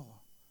kasama mo ako?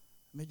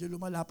 Medyo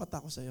lumalapat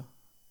ako sa iyo.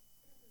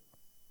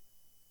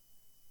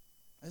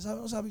 Ay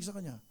sabi ko sa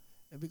kanya,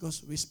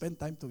 because we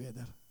spend time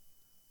together.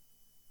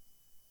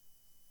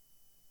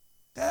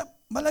 Kaya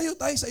malayo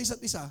tayo sa isa't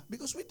isa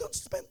because we don't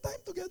spend time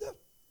together.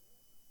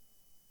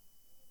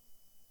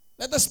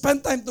 Let us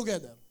spend time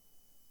together.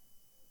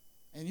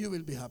 And you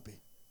will be happy.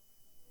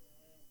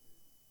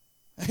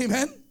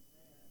 Amen?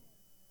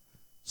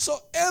 So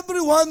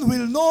everyone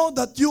will know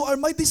that you are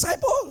my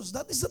disciples.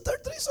 That is the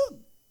third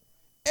reason.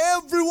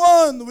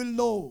 Everyone will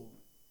know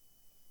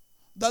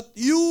that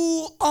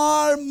you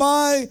are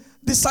my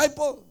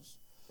disciples.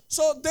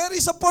 So there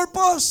is a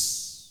purpose.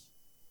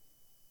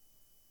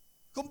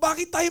 Kung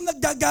bakit tayo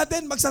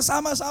naggagaden,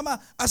 magsasama-sama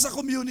as a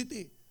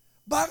community.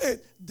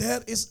 Bakit? There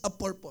is a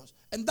purpose.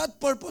 And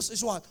that purpose is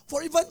what?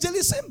 For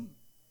evangelism.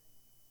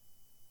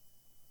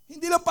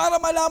 Hindi lang para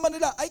malaman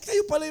nila, ay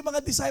kayo pala yung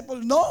mga disciple.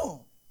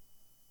 No.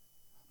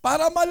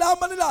 Para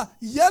malaman nila,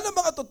 yan ang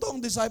mga totoong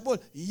disciple.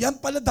 Yan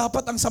pala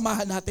dapat ang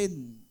samahan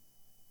natin.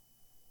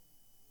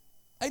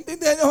 Ay,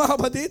 intindihan niyo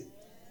mga kapatid?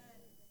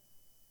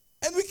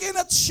 And we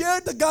cannot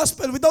share the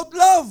gospel without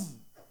love.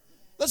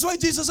 That's why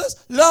Jesus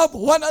says, love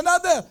one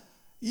another.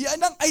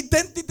 Yan ang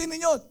identity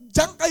ninyo.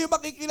 Diyan kayo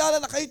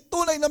makikilala na kayo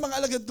tunay na mga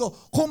alagad ko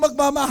kung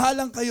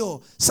magmamahalan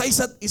kayo sa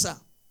isa't isa.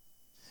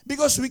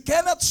 Because we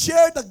cannot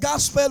share the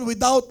gospel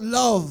without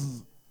love.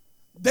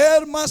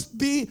 There must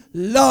be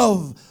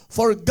love.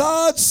 For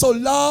God so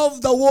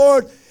loved the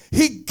world,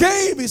 He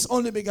gave His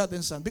only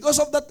begotten Son. Because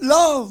of that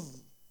love,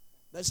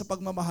 dahil sa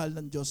pagmamahal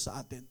ng Diyos sa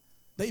atin,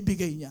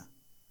 naibigay niya.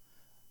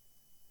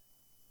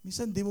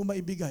 Minsan di mo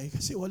maibigay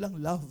kasi walang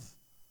love.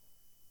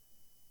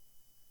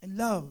 And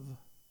love,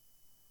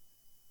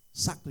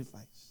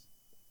 sacrifice.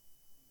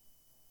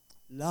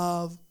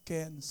 Love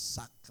can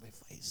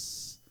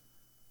sacrifice.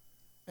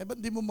 Eh, ba't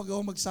di mo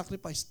magawa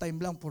mag-sacrifice? Time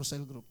lang for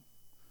cell group.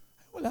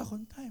 Ay, wala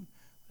akong time.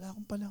 Wala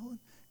akong panahon.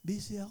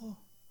 Busy ako.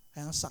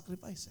 Kaya nga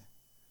sacrifice eh.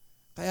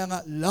 Kaya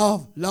nga,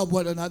 love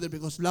one another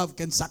because love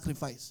can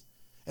sacrifice.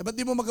 Eh, ba't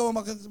di mo magawa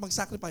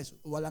mag-sacrifice?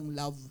 Walang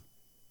love.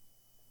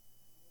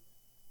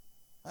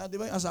 Di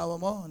ba yung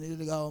asawa mo,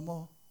 nililigawan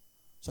mo,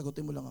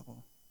 sagutin mo lang ako.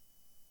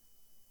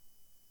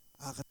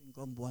 Akating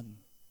ko ang buwan.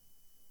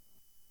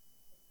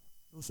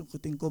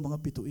 Susungkutin ko mga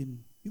bituin.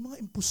 Yung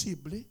mga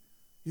imposible,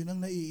 yun ang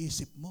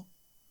naiisip mo.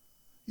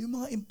 Yung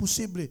mga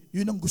imposible,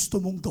 yun ang gusto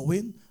mong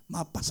gawin,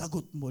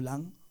 mapasagot mo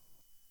lang.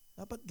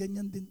 Dapat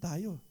ganyan din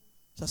tayo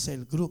sa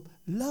cell group.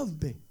 Love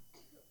eh.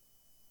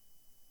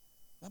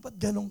 Dapat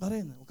ganun ka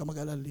rin. Huwag ka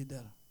mag-alala,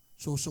 leader.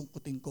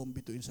 Susungkutin ko ang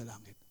bituin sa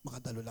langit.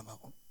 Makadalo lang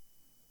ako.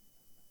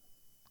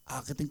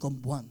 Akitin ko ang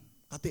buwan.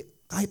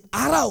 Kahit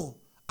araw,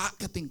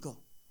 akitin ko.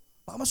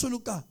 Baka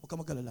masunog ka, huwag ka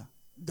mag-alala.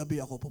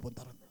 Gabi ako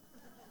pupunta ron.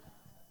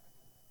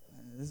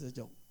 This is a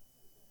joke.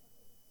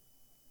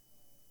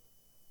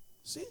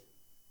 See?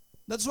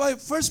 That's why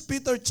 1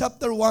 Peter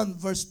chapter 1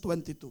 verse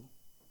 22.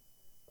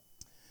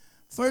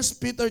 1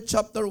 Peter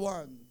chapter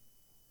 1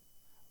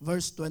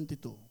 verse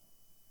 22.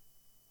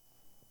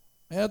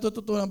 May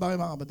natututunan ba kayo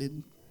mga kapatid?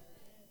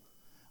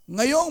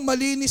 Ngayong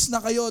malinis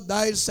na kayo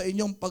dahil sa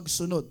inyong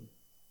pagsunod.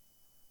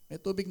 May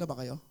tubig na ba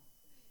kayo?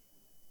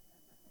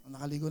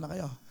 Nakaligo na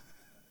kayo?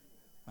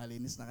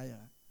 Malinis na kayo.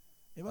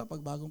 Diba? Pag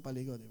bagong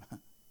paligo, diba?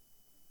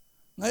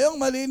 Ngayong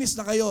malinis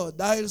na kayo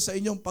dahil sa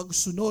inyong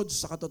pagsunod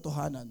sa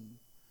katotohanan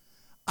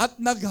at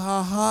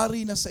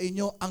naghahari na sa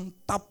inyo ang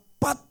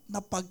tapat na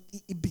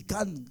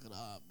pag-iibigan.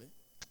 Grabe.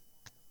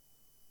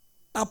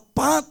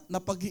 Tapat na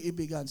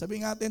pag-iibigan.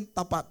 Sabihin natin,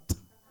 tapat.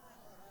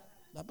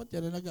 Dapat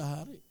yan na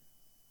naghahari.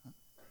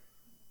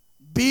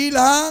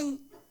 Bilang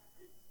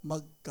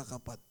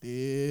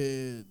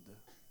magkakapatid.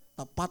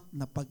 Tapat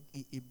na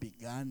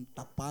pag-iibigan.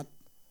 Tapat.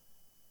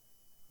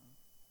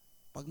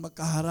 Pag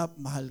magkaharap,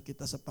 mahal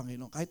kita sa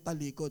Panginoon. Kahit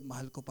talikod,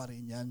 mahal ko pa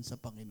rin yan sa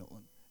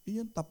Panginoon.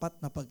 Yun yung tapat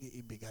na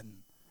pag-iibigan.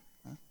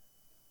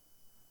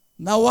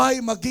 Naway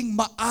maging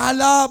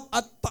maalab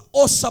at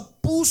taos sa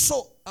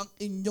puso ang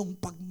inyong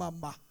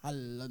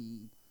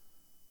pagmamahalan.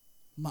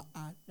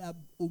 Maalab,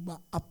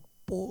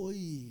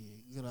 umaapoy.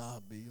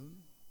 Grabe yun.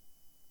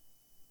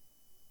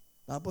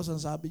 Tapos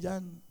ang sabi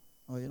dyan,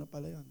 yun na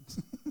pala yun.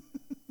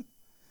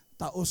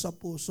 Taos sa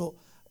puso,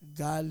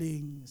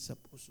 galing sa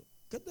puso.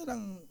 Ganda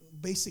ng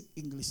basic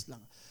English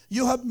lang.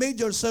 You have made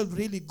yourself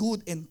really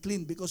good and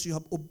clean because you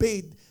have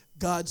obeyed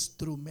God's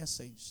true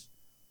message.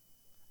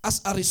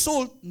 As a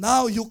result,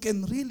 now you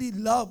can really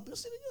love.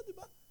 Kasi ninyo, di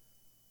ba?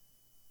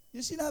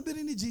 Yung sinabi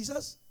rin ni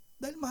Jesus,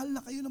 dahil mahal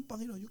na kayo ng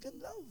Panginoon, you can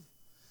love.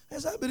 Kaya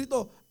sabi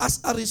rito, as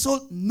a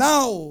result,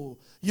 now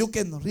you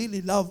can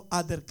really love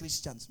other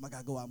Christians.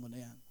 Magagawa mo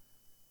na yan.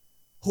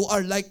 Who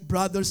are like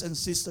brothers and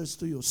sisters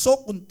to you.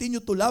 So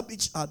continue to love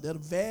each other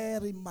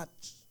very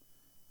much.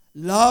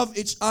 Love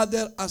each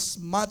other as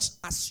much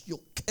as you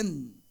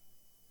can.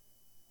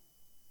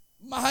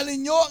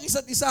 Mahalin nyo ang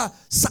isa't isa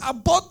sa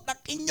abot ng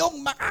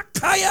inyong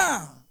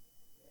makakaya.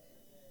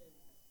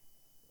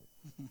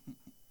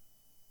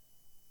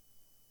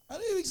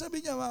 Ano ibig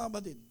sabihin niya, mga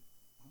kapatid?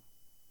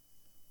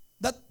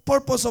 That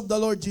purpose of the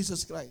Lord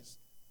Jesus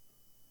Christ.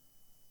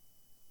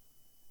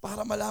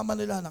 Para malaman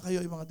nila na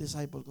kayo yung mga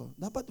disciple ko.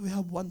 Dapat we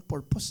have one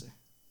purpose eh.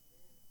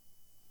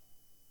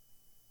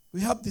 We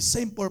have the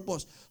same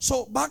purpose.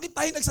 So, bakit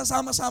tayo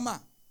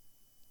nagsasama-sama?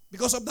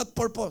 Because of that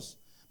purpose.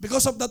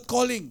 Because of that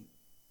calling.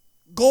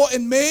 Go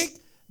and make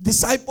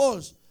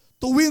disciples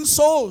to win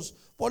souls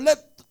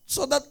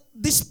so that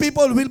these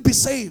people will be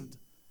saved.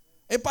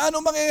 Paano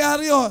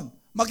mangyayari yun?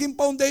 Maging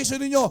foundation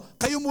ninyo,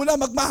 kayo muna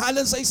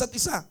magmahalan sa isa't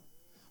isa.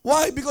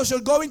 Why? Because you're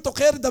going to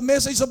carry the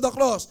message of the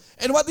cross.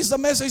 And what is the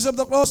message of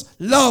the cross?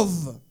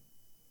 Love.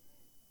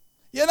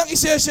 Yan ang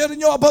i-share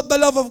niyo about the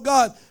love of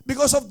God.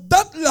 Because of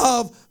that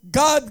love,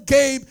 God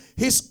gave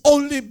His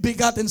only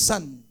begotten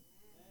Son.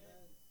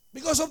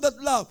 Because of that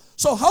love.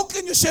 So how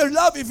can you share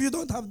love if you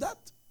don't have that?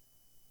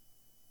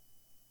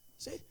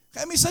 See?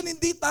 Kaya minsan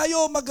hindi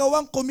tayo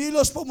magawang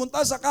kumilos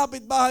pumunta sa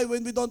kapitbahay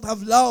when we don't have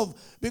love.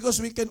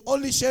 Because we can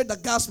only share the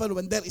gospel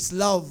when there is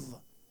love.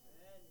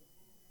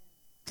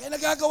 Kaya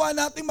nagagawa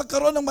natin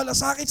magkaroon ng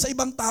malasakit sa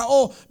ibang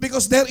tao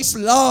because there is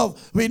love.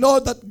 We know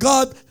that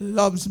God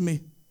loves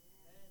me.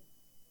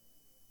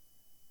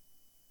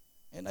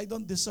 And I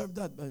don't deserve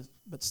that,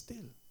 but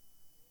still,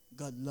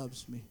 God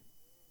loves me.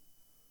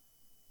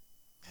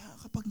 Kaya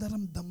kapag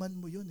naramdaman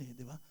mo yun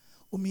di ba?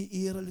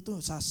 Umiiral ito,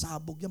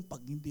 sasabog yan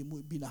pag hindi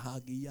mo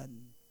binahagi yan.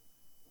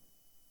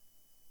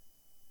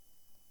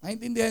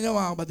 Naintindihan niyo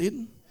mga kapatid?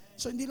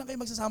 So hindi lang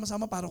kayo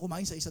magsasama-sama para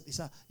kumain sa isa't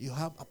isa. You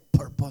have a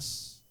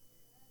purpose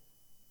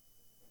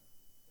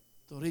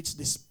to reach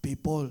these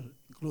people,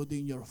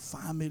 including your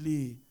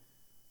family.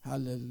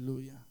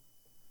 Hallelujah.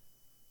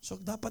 So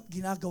dapat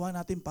ginagawa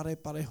natin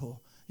pare-pareho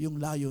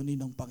yung layunin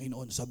ng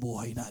Panginoon sa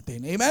buhay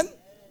natin. Amen?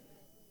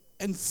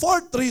 And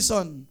fourth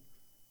reason,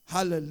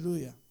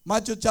 hallelujah.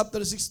 Matthew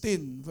chapter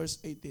 16, verse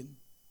 18.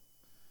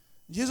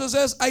 Jesus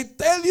says, I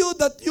tell you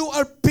that you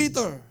are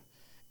Peter,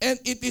 and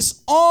it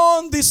is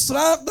on this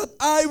rock that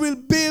I will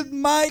build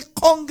my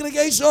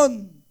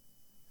congregation.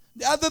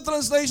 The other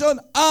translation,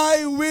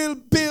 I will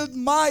build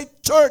my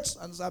church.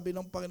 Ano sabi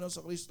ng Panginoon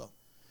sa Kristo?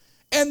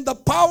 And the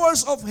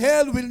powers of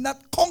hell will not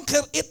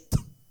conquer it.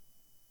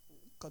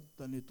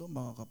 Kanta nito,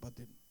 mga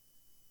kapatid.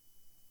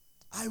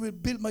 I will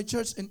build my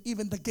church and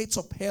even the gates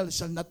of hell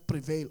shall not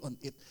prevail on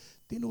it.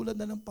 Tinulad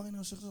na ng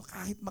Panginoon sa Kristo,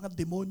 kahit mga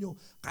demonyo,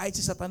 kahit si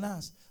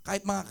Satanas,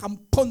 kahit mga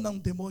kampon ng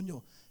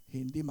demonyo,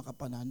 hindi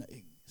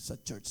makapananaig sa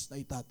church na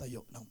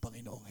itatayo ng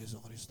Panginoong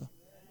Hesus Kristo.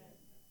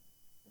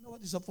 You know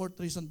what is the fourth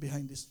reason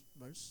behind this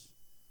verse?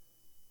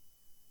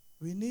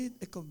 We need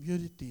a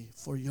community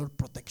for your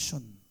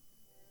protection.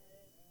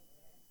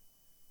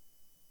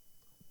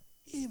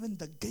 Even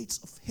the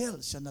gates of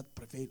hell shall not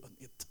prevail on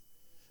it.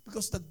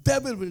 Because the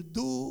devil will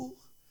do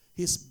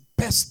his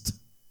best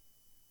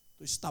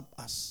to stop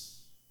us.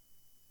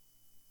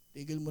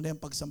 Tigil mo na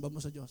yung pagsamba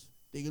mo sa Diyos.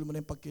 Tigil mo na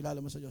yung pagkilala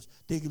mo sa Diyos.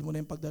 Tigil mo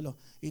na yung pagdalo.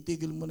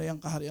 Itigil mo na yung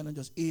kaharian ng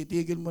Diyos.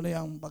 Itigil mo na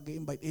yung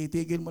pag-i-invite.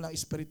 Itigil mo na yung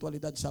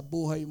espiritualidad sa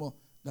buhay mo.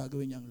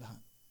 Gagawin niya ang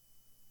lahat.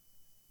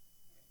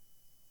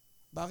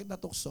 Bakit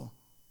natukso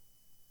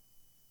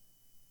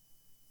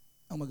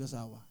ang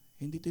mag-asawa?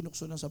 Hindi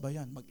tinukso ng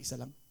sabayan, mag-isa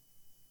lang.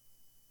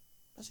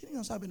 Kasi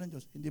yung sabi ng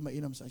Diyos, hindi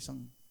mainam sa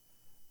isang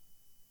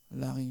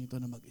lalaking ito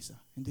na mag-isa.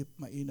 Hindi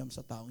mainam sa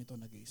taong ito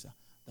nag-iisa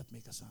at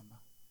may kasama.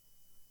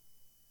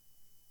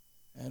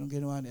 Eh, anong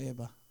ginawa ni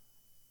Eva?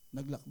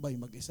 Naglakbay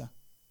mag-isa.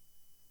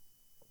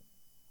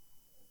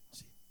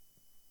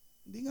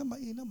 Hindi nga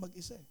mainam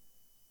mag-isa eh.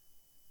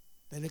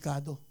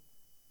 Delikado.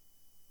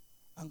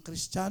 Ang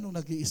Kristiyanong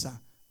nag-iisa,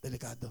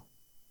 delikado.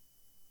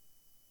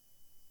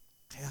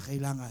 Kaya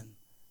kailangan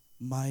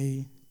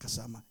may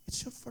kasama.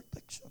 It's your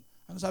protection.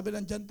 Ano sabi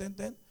ng John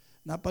 10:10?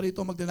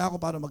 Naparito magdinako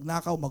para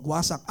magnakaw,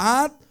 magwasak,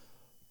 at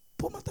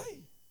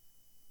pumatay.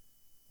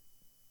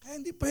 Kaya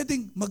hindi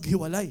pwedeng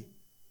maghiwalay.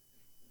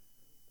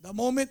 The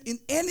moment in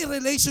any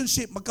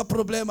relationship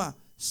magka-problema,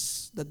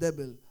 the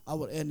devil,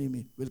 our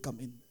enemy, will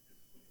come in.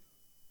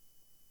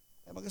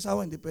 Kaya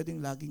mag-asawa, hindi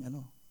pwedeng laging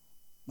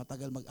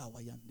matagal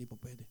mag-away yan. Hindi po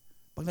pwede.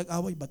 Pag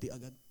nag-away, bati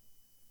agad.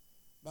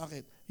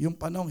 Bakit? Yung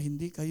panahon,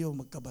 hindi kayo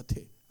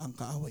magkabati, ang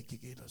kaaway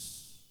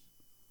kikilos.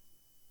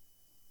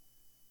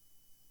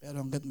 Pero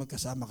hanggat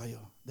magkasama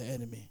kayo, the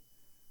enemy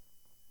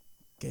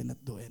cannot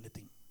do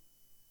anything.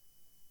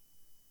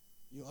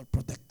 You are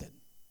protected.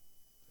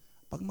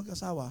 Pag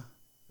mag-asawa,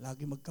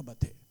 lagi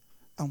magkabati,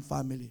 ang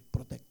family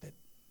protected.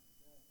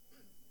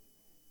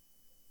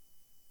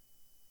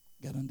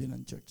 Ganon din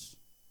ang church,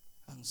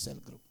 ang cell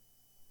group.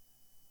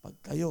 Pag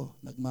kayo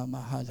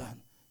nagmamahalan,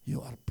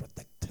 you are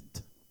protected.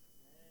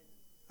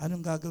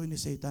 Anong gagawin ni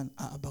Satan?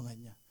 Aabangan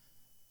niya.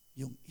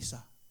 Yung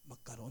isa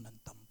magkaroon ng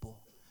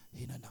tampo,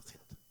 hinanakit.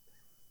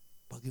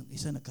 Pag yung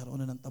isa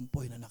nagkaroon na ng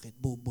tampo, hinanakit,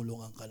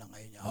 bubulungan ka lang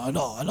ngayon niya.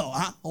 Ano,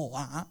 ha? O,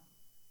 ha?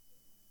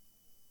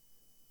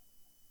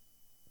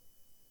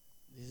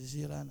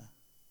 Sisira na.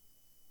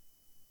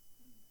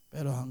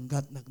 Pero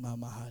hanggat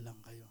nagmamahalan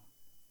kayo,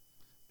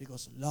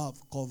 because love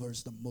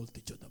covers the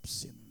multitude of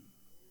sin.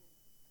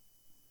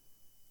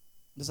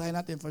 Basahin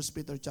natin 1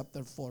 Peter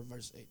chapter 4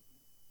 verse 8.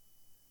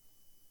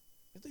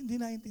 Ito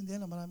hindi naiintindihan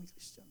ng maraming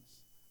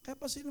Christians. Kaya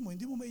pansinin mo,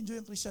 hindi mo ma-enjoy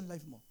ang Christian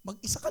life mo.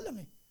 Mag-isa ka lang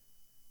eh.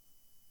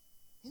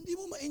 Hindi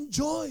mo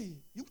ma-enjoy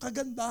yung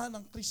kagandahan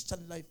ng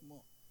Christian life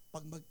mo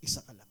pag mag-isa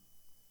ka lang.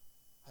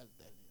 I'll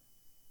tell you.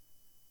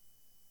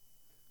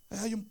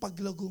 Kaya yung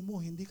paglago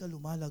mo, hindi ka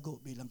lumalago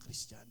bilang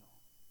Kristiyano.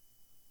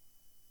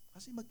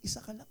 Kasi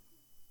mag-isa ka lang.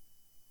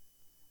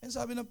 And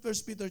sabi ng 1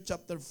 Peter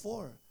chapter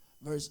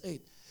 4, verse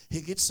 8,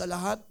 higit sa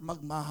lahat,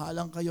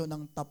 magmahalang kayo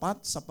ng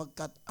tapat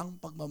sapagkat ang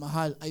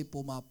pagmamahal ay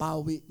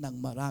pumapawi ng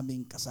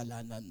maraming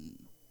kasalanan.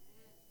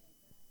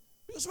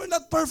 Because we're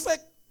not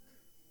perfect.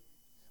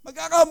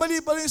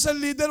 Magkakamali pa rin isang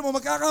leader mo,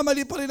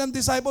 magkakamali pa rin ang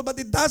disciple, but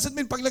it doesn't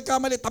mean pag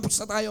nagkamali, tapos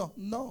na tayo.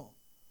 No.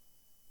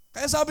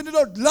 Kaya sabi ni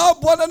Lord,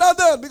 love one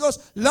another because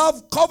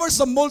love covers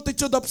the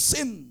multitude of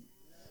sin.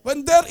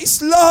 When there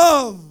is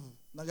love,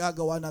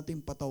 nagagawa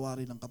natin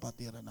patawarin ang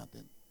kapatiran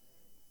natin.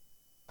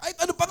 Kahit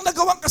ano pang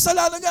nagawang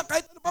kasalanan niya,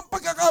 kahit ano pang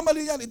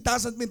pagkakamali niya, it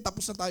doesn't mean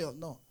tapos na tayo.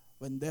 No.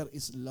 When there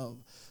is love.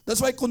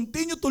 That's why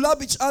continue to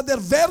love each other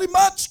very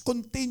much.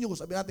 Continue.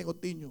 Sabi natin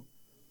continue.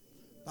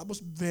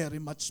 Tapos very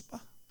much pa.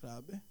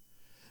 Grabe.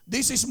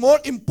 This is more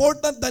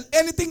important than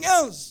anything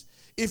else.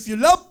 If you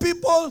love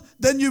people,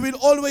 then you will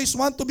always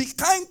want to be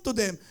kind to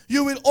them.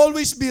 You will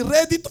always be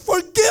ready to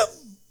forgive.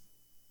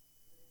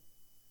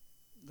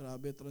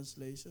 Grabe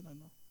translation,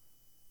 ano?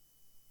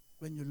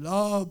 When you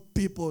love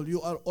people,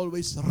 you are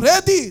always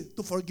ready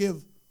to forgive.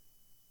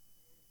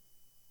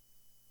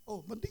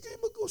 Oh, ba't di kayo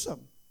mag-usap?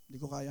 Hindi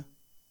ko kaya.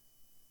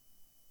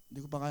 Hindi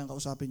ko pa kayang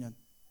kausapin yan.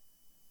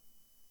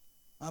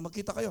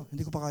 Magkita kayo,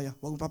 hindi ko pa kaya.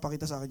 Huwag mo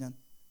papakita sa akin yan.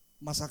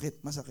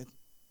 Masakit, masakit.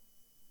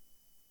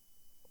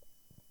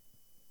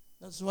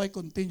 That's why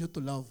continue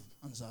to love,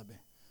 ang sabi.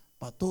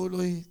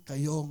 Patuloy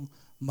kayong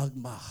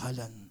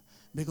magmahalan.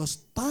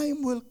 Because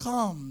time will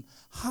come,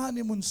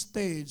 honeymoon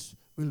stage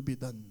will be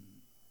done.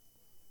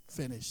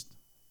 Finished.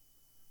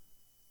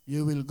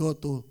 You will go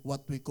to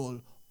what we call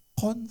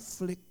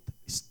conflict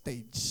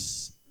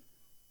stage.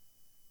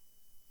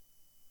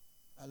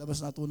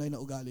 Alabas na tunay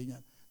na ugali niyan.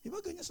 Di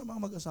ba ganyan sa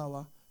mga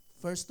mag-asawa?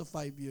 1 to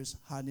 5 years,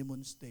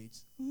 honeymoon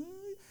stage.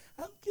 Ay,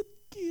 ang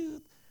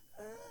cute-cute.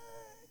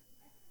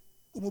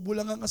 Umubo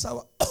lang ang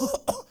asawa.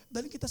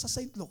 Dali kita sa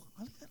St. Luke.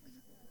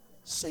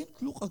 St.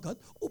 Luke agad?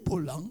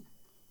 Ubo lang?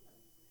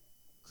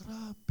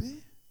 Grabe.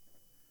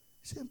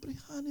 Siyempre,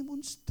 honeymoon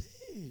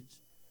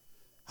stage.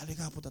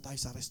 Halika, punta tayo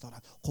sa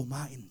restaurant.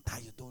 Kumain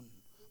tayo doon.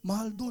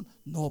 Mahal doon.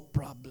 No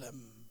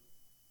problem.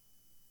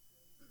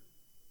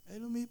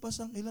 Lumipas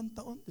ang ilang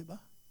taon, di ba?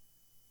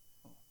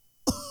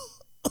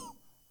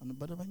 Ano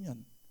ba naman yan?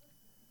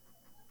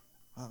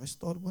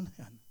 Kakistorbo na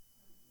yan.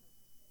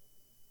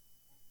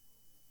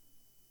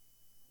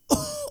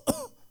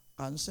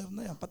 Cancer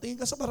na yan.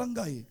 Patingin ka sa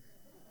barangay.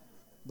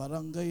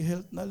 Barangay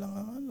health na lang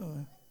ang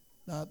ano.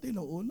 Dati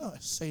noona,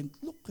 St.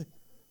 Luke eh.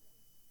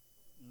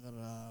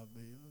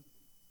 Grabe yun.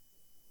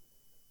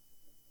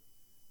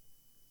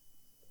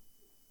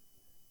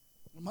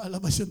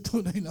 Malabas yung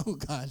tunay na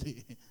ugali.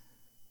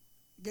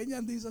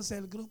 Ganyan din sa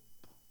cell group.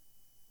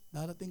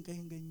 Darating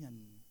kayong ganyan.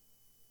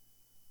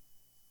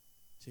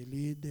 Si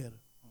leader,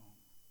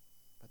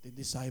 pati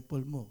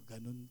disciple mo,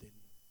 ganun din.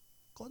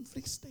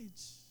 Conflict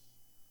stage.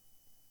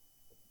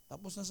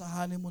 Tapos na sa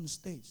honeymoon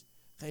stage,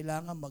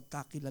 kailangan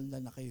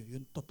magkakilala na kayo.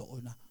 Yung totoo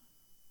na.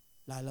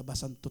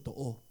 Lalabas ang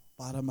totoo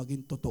para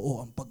maging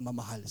totoo ang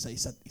pagmamahal sa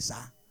isa't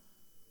isa.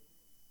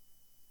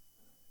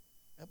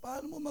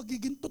 Paano mo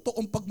magiging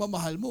totoong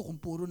pagmamahal mo kung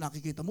puro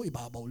nakikita mo,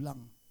 ibabaw lang?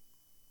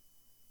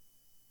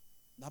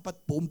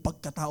 Dapat buong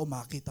pagkatao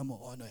makita mo,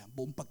 ano yan,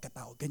 buong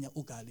pagkatao, ganyan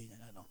ugali niya,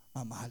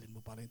 mamahalin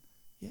mo pa rin.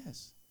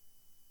 Yes.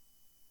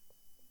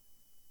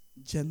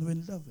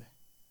 Genuine love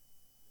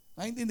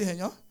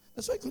Naintindihan nyo?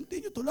 That's why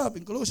continue to love.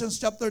 In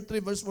Colossians chapter 3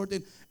 verse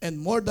 14, and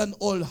more than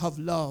all have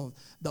love,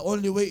 the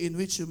only way in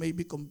which you may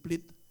be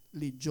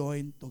completely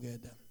joined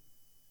together.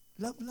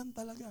 Love lang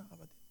talaga,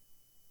 kapatid.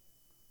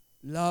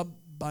 Love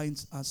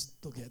binds us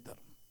together.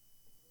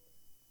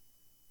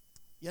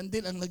 Yan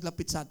din ang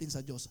naglapit sa atin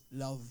sa Diyos.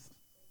 Love.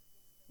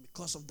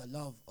 Because of the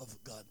love of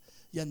God.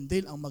 Yan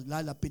din ang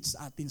maglalapit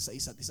sa atin sa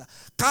isa't isa.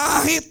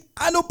 Kahit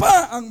ano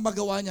pa ang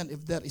magawa niyan,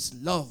 if there is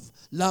love,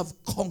 love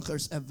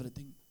conquers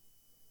everything.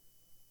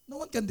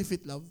 No one can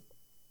defeat love.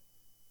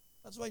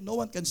 That's why no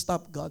one can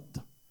stop God.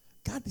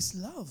 God is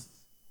love.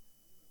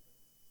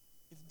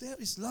 If there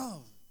is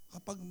love,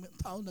 kapag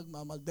tao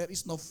nagmamahal, there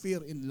is no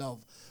fear in love.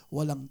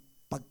 Walang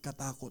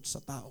pagkatakot sa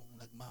taong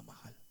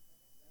nagmamahal.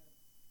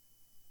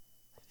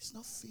 There is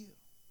no fear.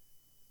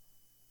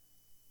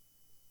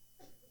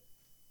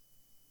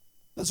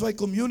 That's why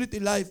community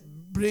life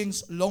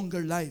brings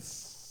longer life.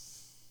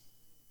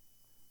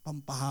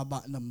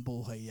 Pampahaba ng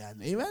buhay yan.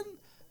 Amen?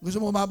 Gusto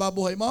mo humaba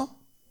buhay mo?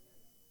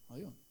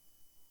 Ayun.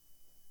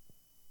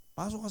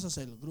 Pasok ka sa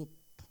cell group.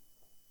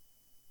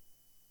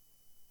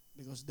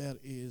 Because there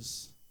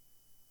is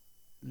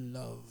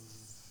love.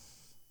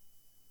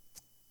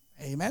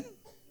 Amen?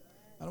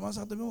 Ano man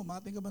sa katabi mo,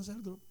 mating ka ba sa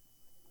cell group?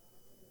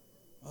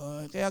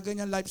 Kaya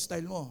ganyan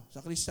lifestyle mo,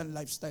 sa Christian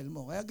lifestyle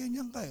mo. Kaya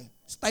ganyan ka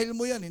Style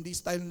mo yan, hindi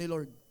style ni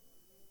Lord.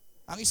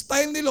 Ang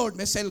style ni Lord,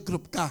 may cell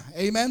group ka.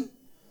 Amen?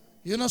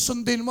 Yun ang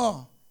sundin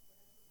mo.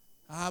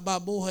 Haba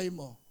buhay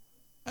mo.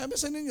 Kaya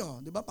bisa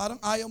ninyo, di ba? Parang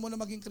ayaw mo na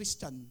maging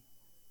Christian.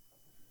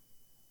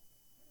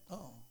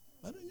 Oo.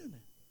 Ganun yun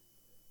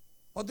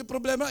O di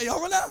problema,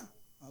 ayaw ko na.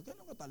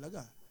 Ganun ka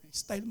talaga.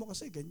 Style mo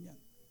kasi ganyan.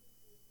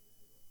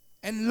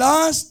 And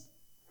last,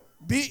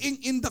 being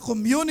in the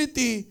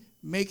community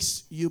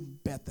makes you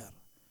better.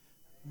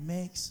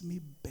 Makes me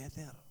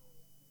better.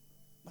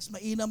 Mas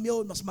mainam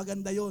yun, mas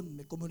maganda yun,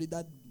 may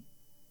komunidad.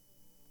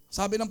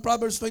 Sabi ng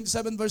Proverbs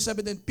 27 verse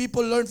 17, people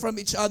learn from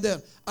each other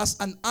as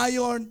an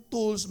iron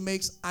tools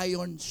makes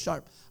iron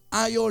sharp.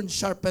 Iron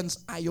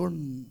sharpens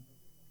iron.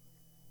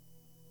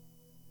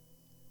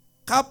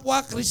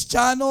 Kapwa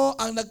Kristiyano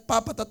ang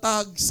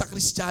nagpapatatag sa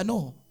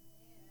Kristiyano.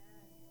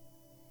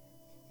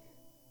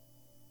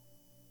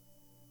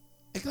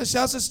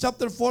 Ecclesiastes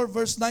chapter 4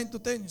 verse 9 to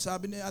 10,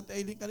 sabi ni Ate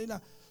Aileen kanina,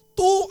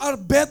 two are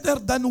better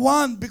than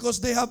one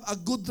because they have a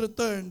good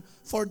return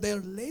for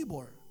their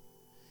labor.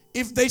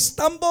 If they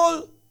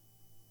stumble,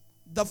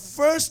 the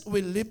first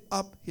will lift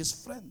up his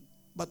friend.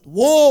 But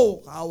woe,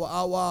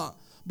 kawawa.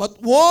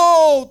 But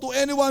woe to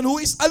anyone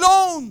who is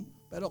alone.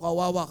 Pero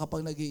kawawa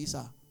kapag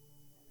nag-iisa.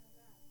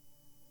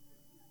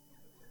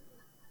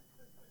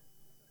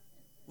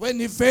 When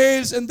he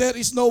fails and there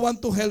is no one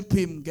to help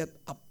him get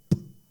up.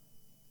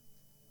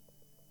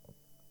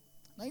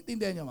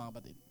 Naintindihan niyo mga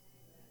kapatid?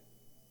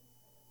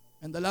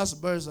 And the last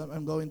verse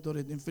I'm going to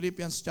read in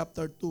Philippians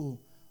chapter 2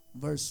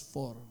 verse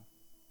 4.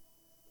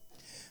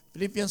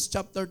 Philippians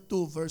chapter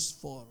 2 verse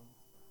 4.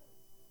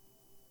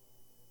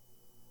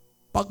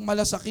 Pag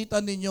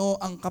malasakitan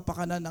ninyo ang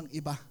kapakanan ng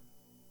iba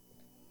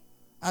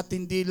at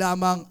hindi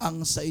lamang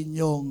ang sa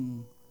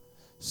inyong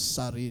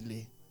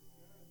sarili.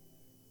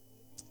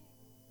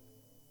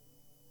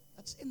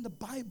 That's in the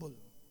Bible.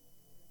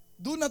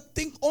 Do not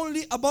think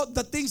only about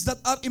the things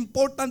that are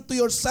important to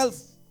yourself.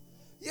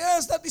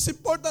 Yes, that is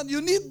important.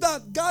 You need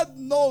that. God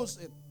knows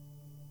it.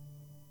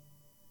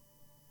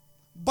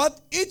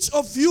 But each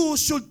of you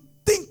should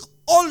think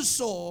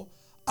also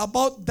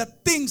about the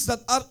things that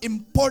are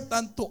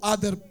important to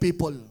other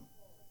people.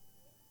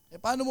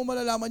 Paano mo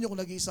malalaman yun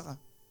kung nag-iisa ka?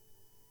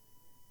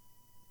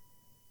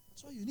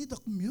 So you need a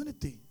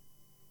community.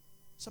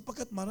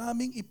 Sapagkat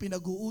maraming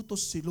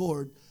ipinag-uutos si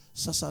Lord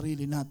sa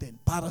sarili natin.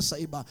 Para sa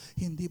iba,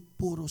 hindi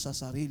puro sa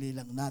sarili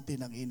lang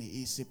natin ang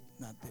iniisip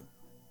natin.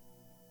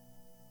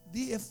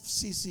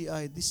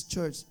 DFCCI, this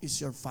church is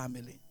your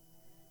family.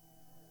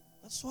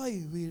 That's why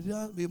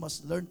we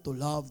must learn to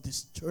love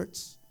this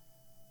church.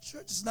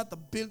 Church is not a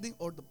building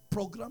or the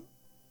program.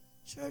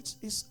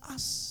 Church is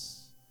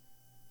us.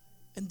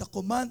 And the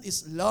command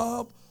is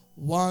love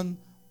one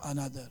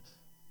another.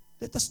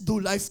 Let us do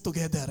life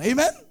together.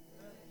 Amen?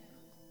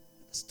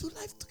 Let us do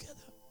life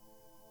together.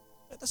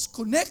 Let us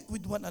connect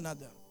with one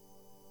another.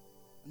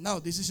 Now,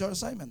 this is your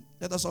assignment.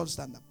 Let us all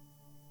stand up.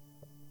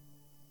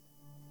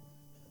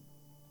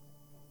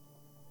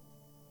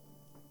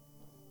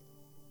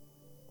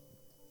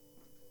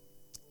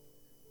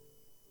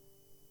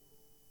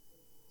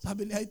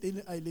 Sabi ni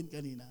Aileen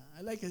kanina,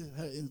 I like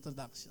her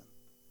introduction.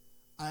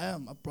 I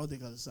am a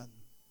prodigal son.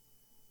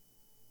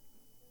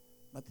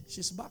 But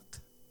she's back.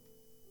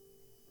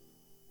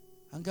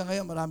 Hanggang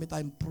ngayon, marami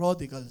tayong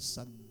prodigal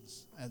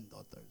sons and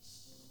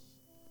daughters.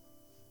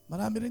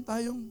 Marami rin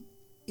tayong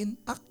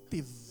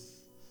inactive.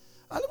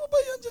 Alam mo ba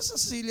yun dyan sa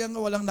Sicilian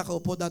walang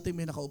nakaupo? Dati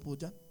may nakaupo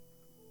dyan.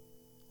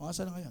 O,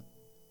 asa na ngayon?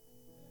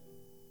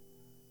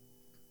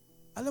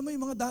 Alam mo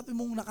yung mga dati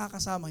mong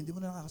nakakasama, hindi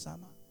mo na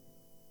nakakasama.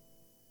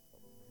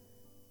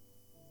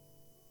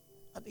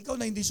 At ikaw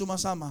na hindi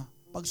sumasama,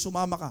 pag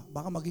sumama ka,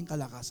 baka maging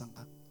kalakasan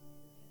ka.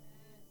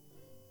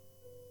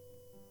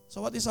 So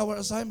what is our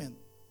assignment?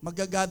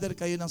 Mag-gather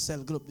kayo ng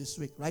cell group this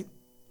week, right?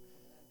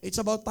 It's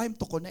about time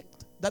to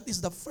connect. That is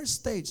the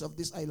first stage of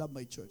this I Love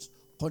My Church.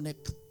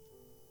 Connect.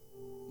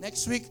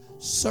 Next week,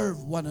 serve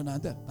one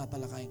another.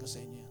 Tatalakayin ko sa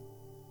inyo yan.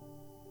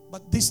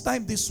 But this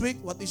time, this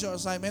week, what is your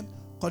assignment?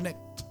 Connect.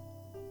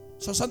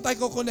 So saan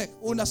tayo connect?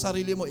 Una,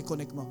 sarili mo,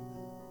 i-connect mo.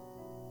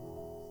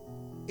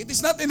 It is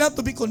not enough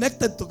to be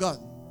connected to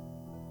God.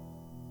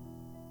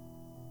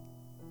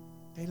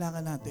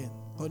 Kailangan natin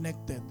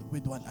connected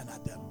with one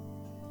another.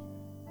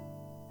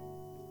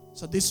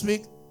 So this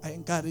week, I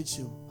encourage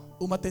you,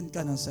 umattend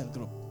ka ng cell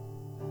group.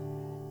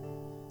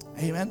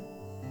 Amen?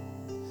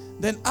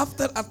 Then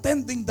after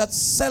attending that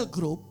cell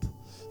group,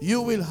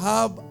 you will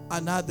have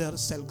another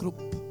cell group.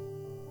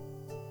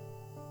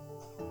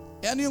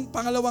 E ano yung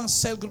pangalawang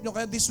cell group nyo?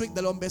 Kaya this week,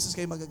 2 beses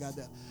kayo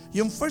mag-gather.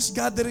 Yung first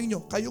gathering nyo,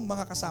 kayong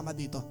mga kasama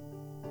dito.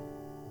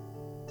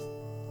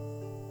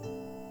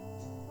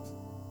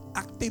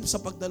 Active sa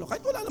pagdalo.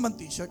 Kahit wala naman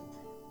t-shirt.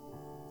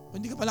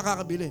 Hindi ka pa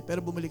nakakabili,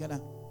 pero bumili ka na.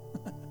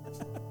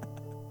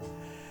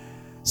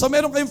 So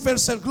meron kayong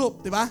first cell group,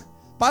 di ba?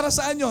 Para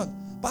saan yon?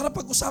 Para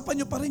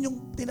pag-usapan nyo pa rin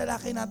yung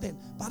tinalakay natin.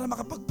 Para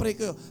makapag-pray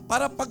kayo.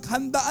 Para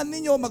paghandaan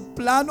ninyo,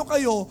 magplano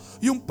kayo,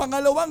 yung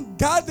pangalawang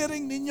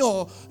gathering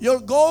ninyo,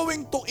 you're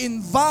going to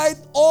invite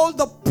all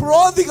the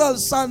prodigal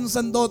sons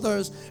and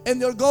daughters,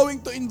 and you're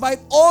going to invite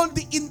all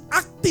the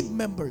inactive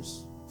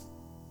members.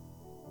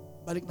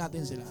 Balik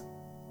natin sila.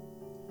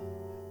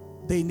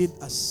 They need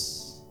us.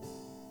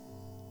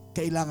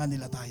 Kailangan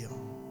nila tayo.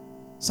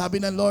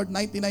 Sabi ng Lord,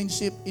 99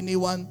 sheep,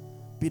 iniwan,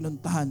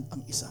 pinuntahan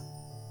ang isa.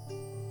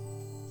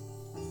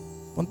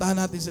 Puntahan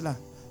natin sila.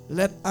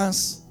 Let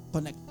us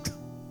connect.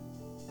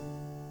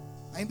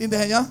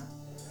 Naintindihan niyo?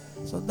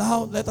 So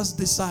now, let us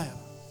desire.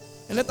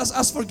 And let us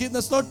ask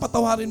forgiveness. Lord,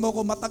 patawarin mo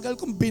ko. Matagal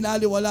kong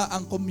binaliwala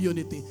ang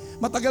community.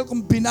 Matagal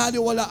kong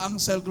binaliwala ang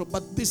cell group.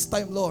 But this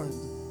time, Lord,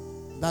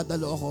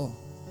 dadalo ako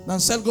ng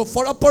cell group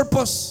for a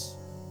purpose.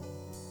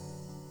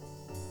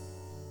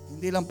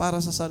 Hindi lang para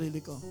sa sarili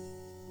ko,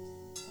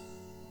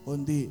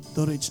 kundi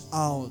to reach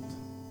out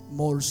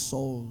more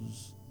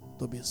souls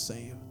to be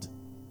saved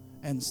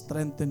and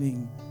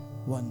strengthening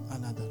one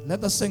another.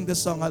 Let us sing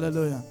this song.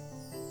 Hallelujah.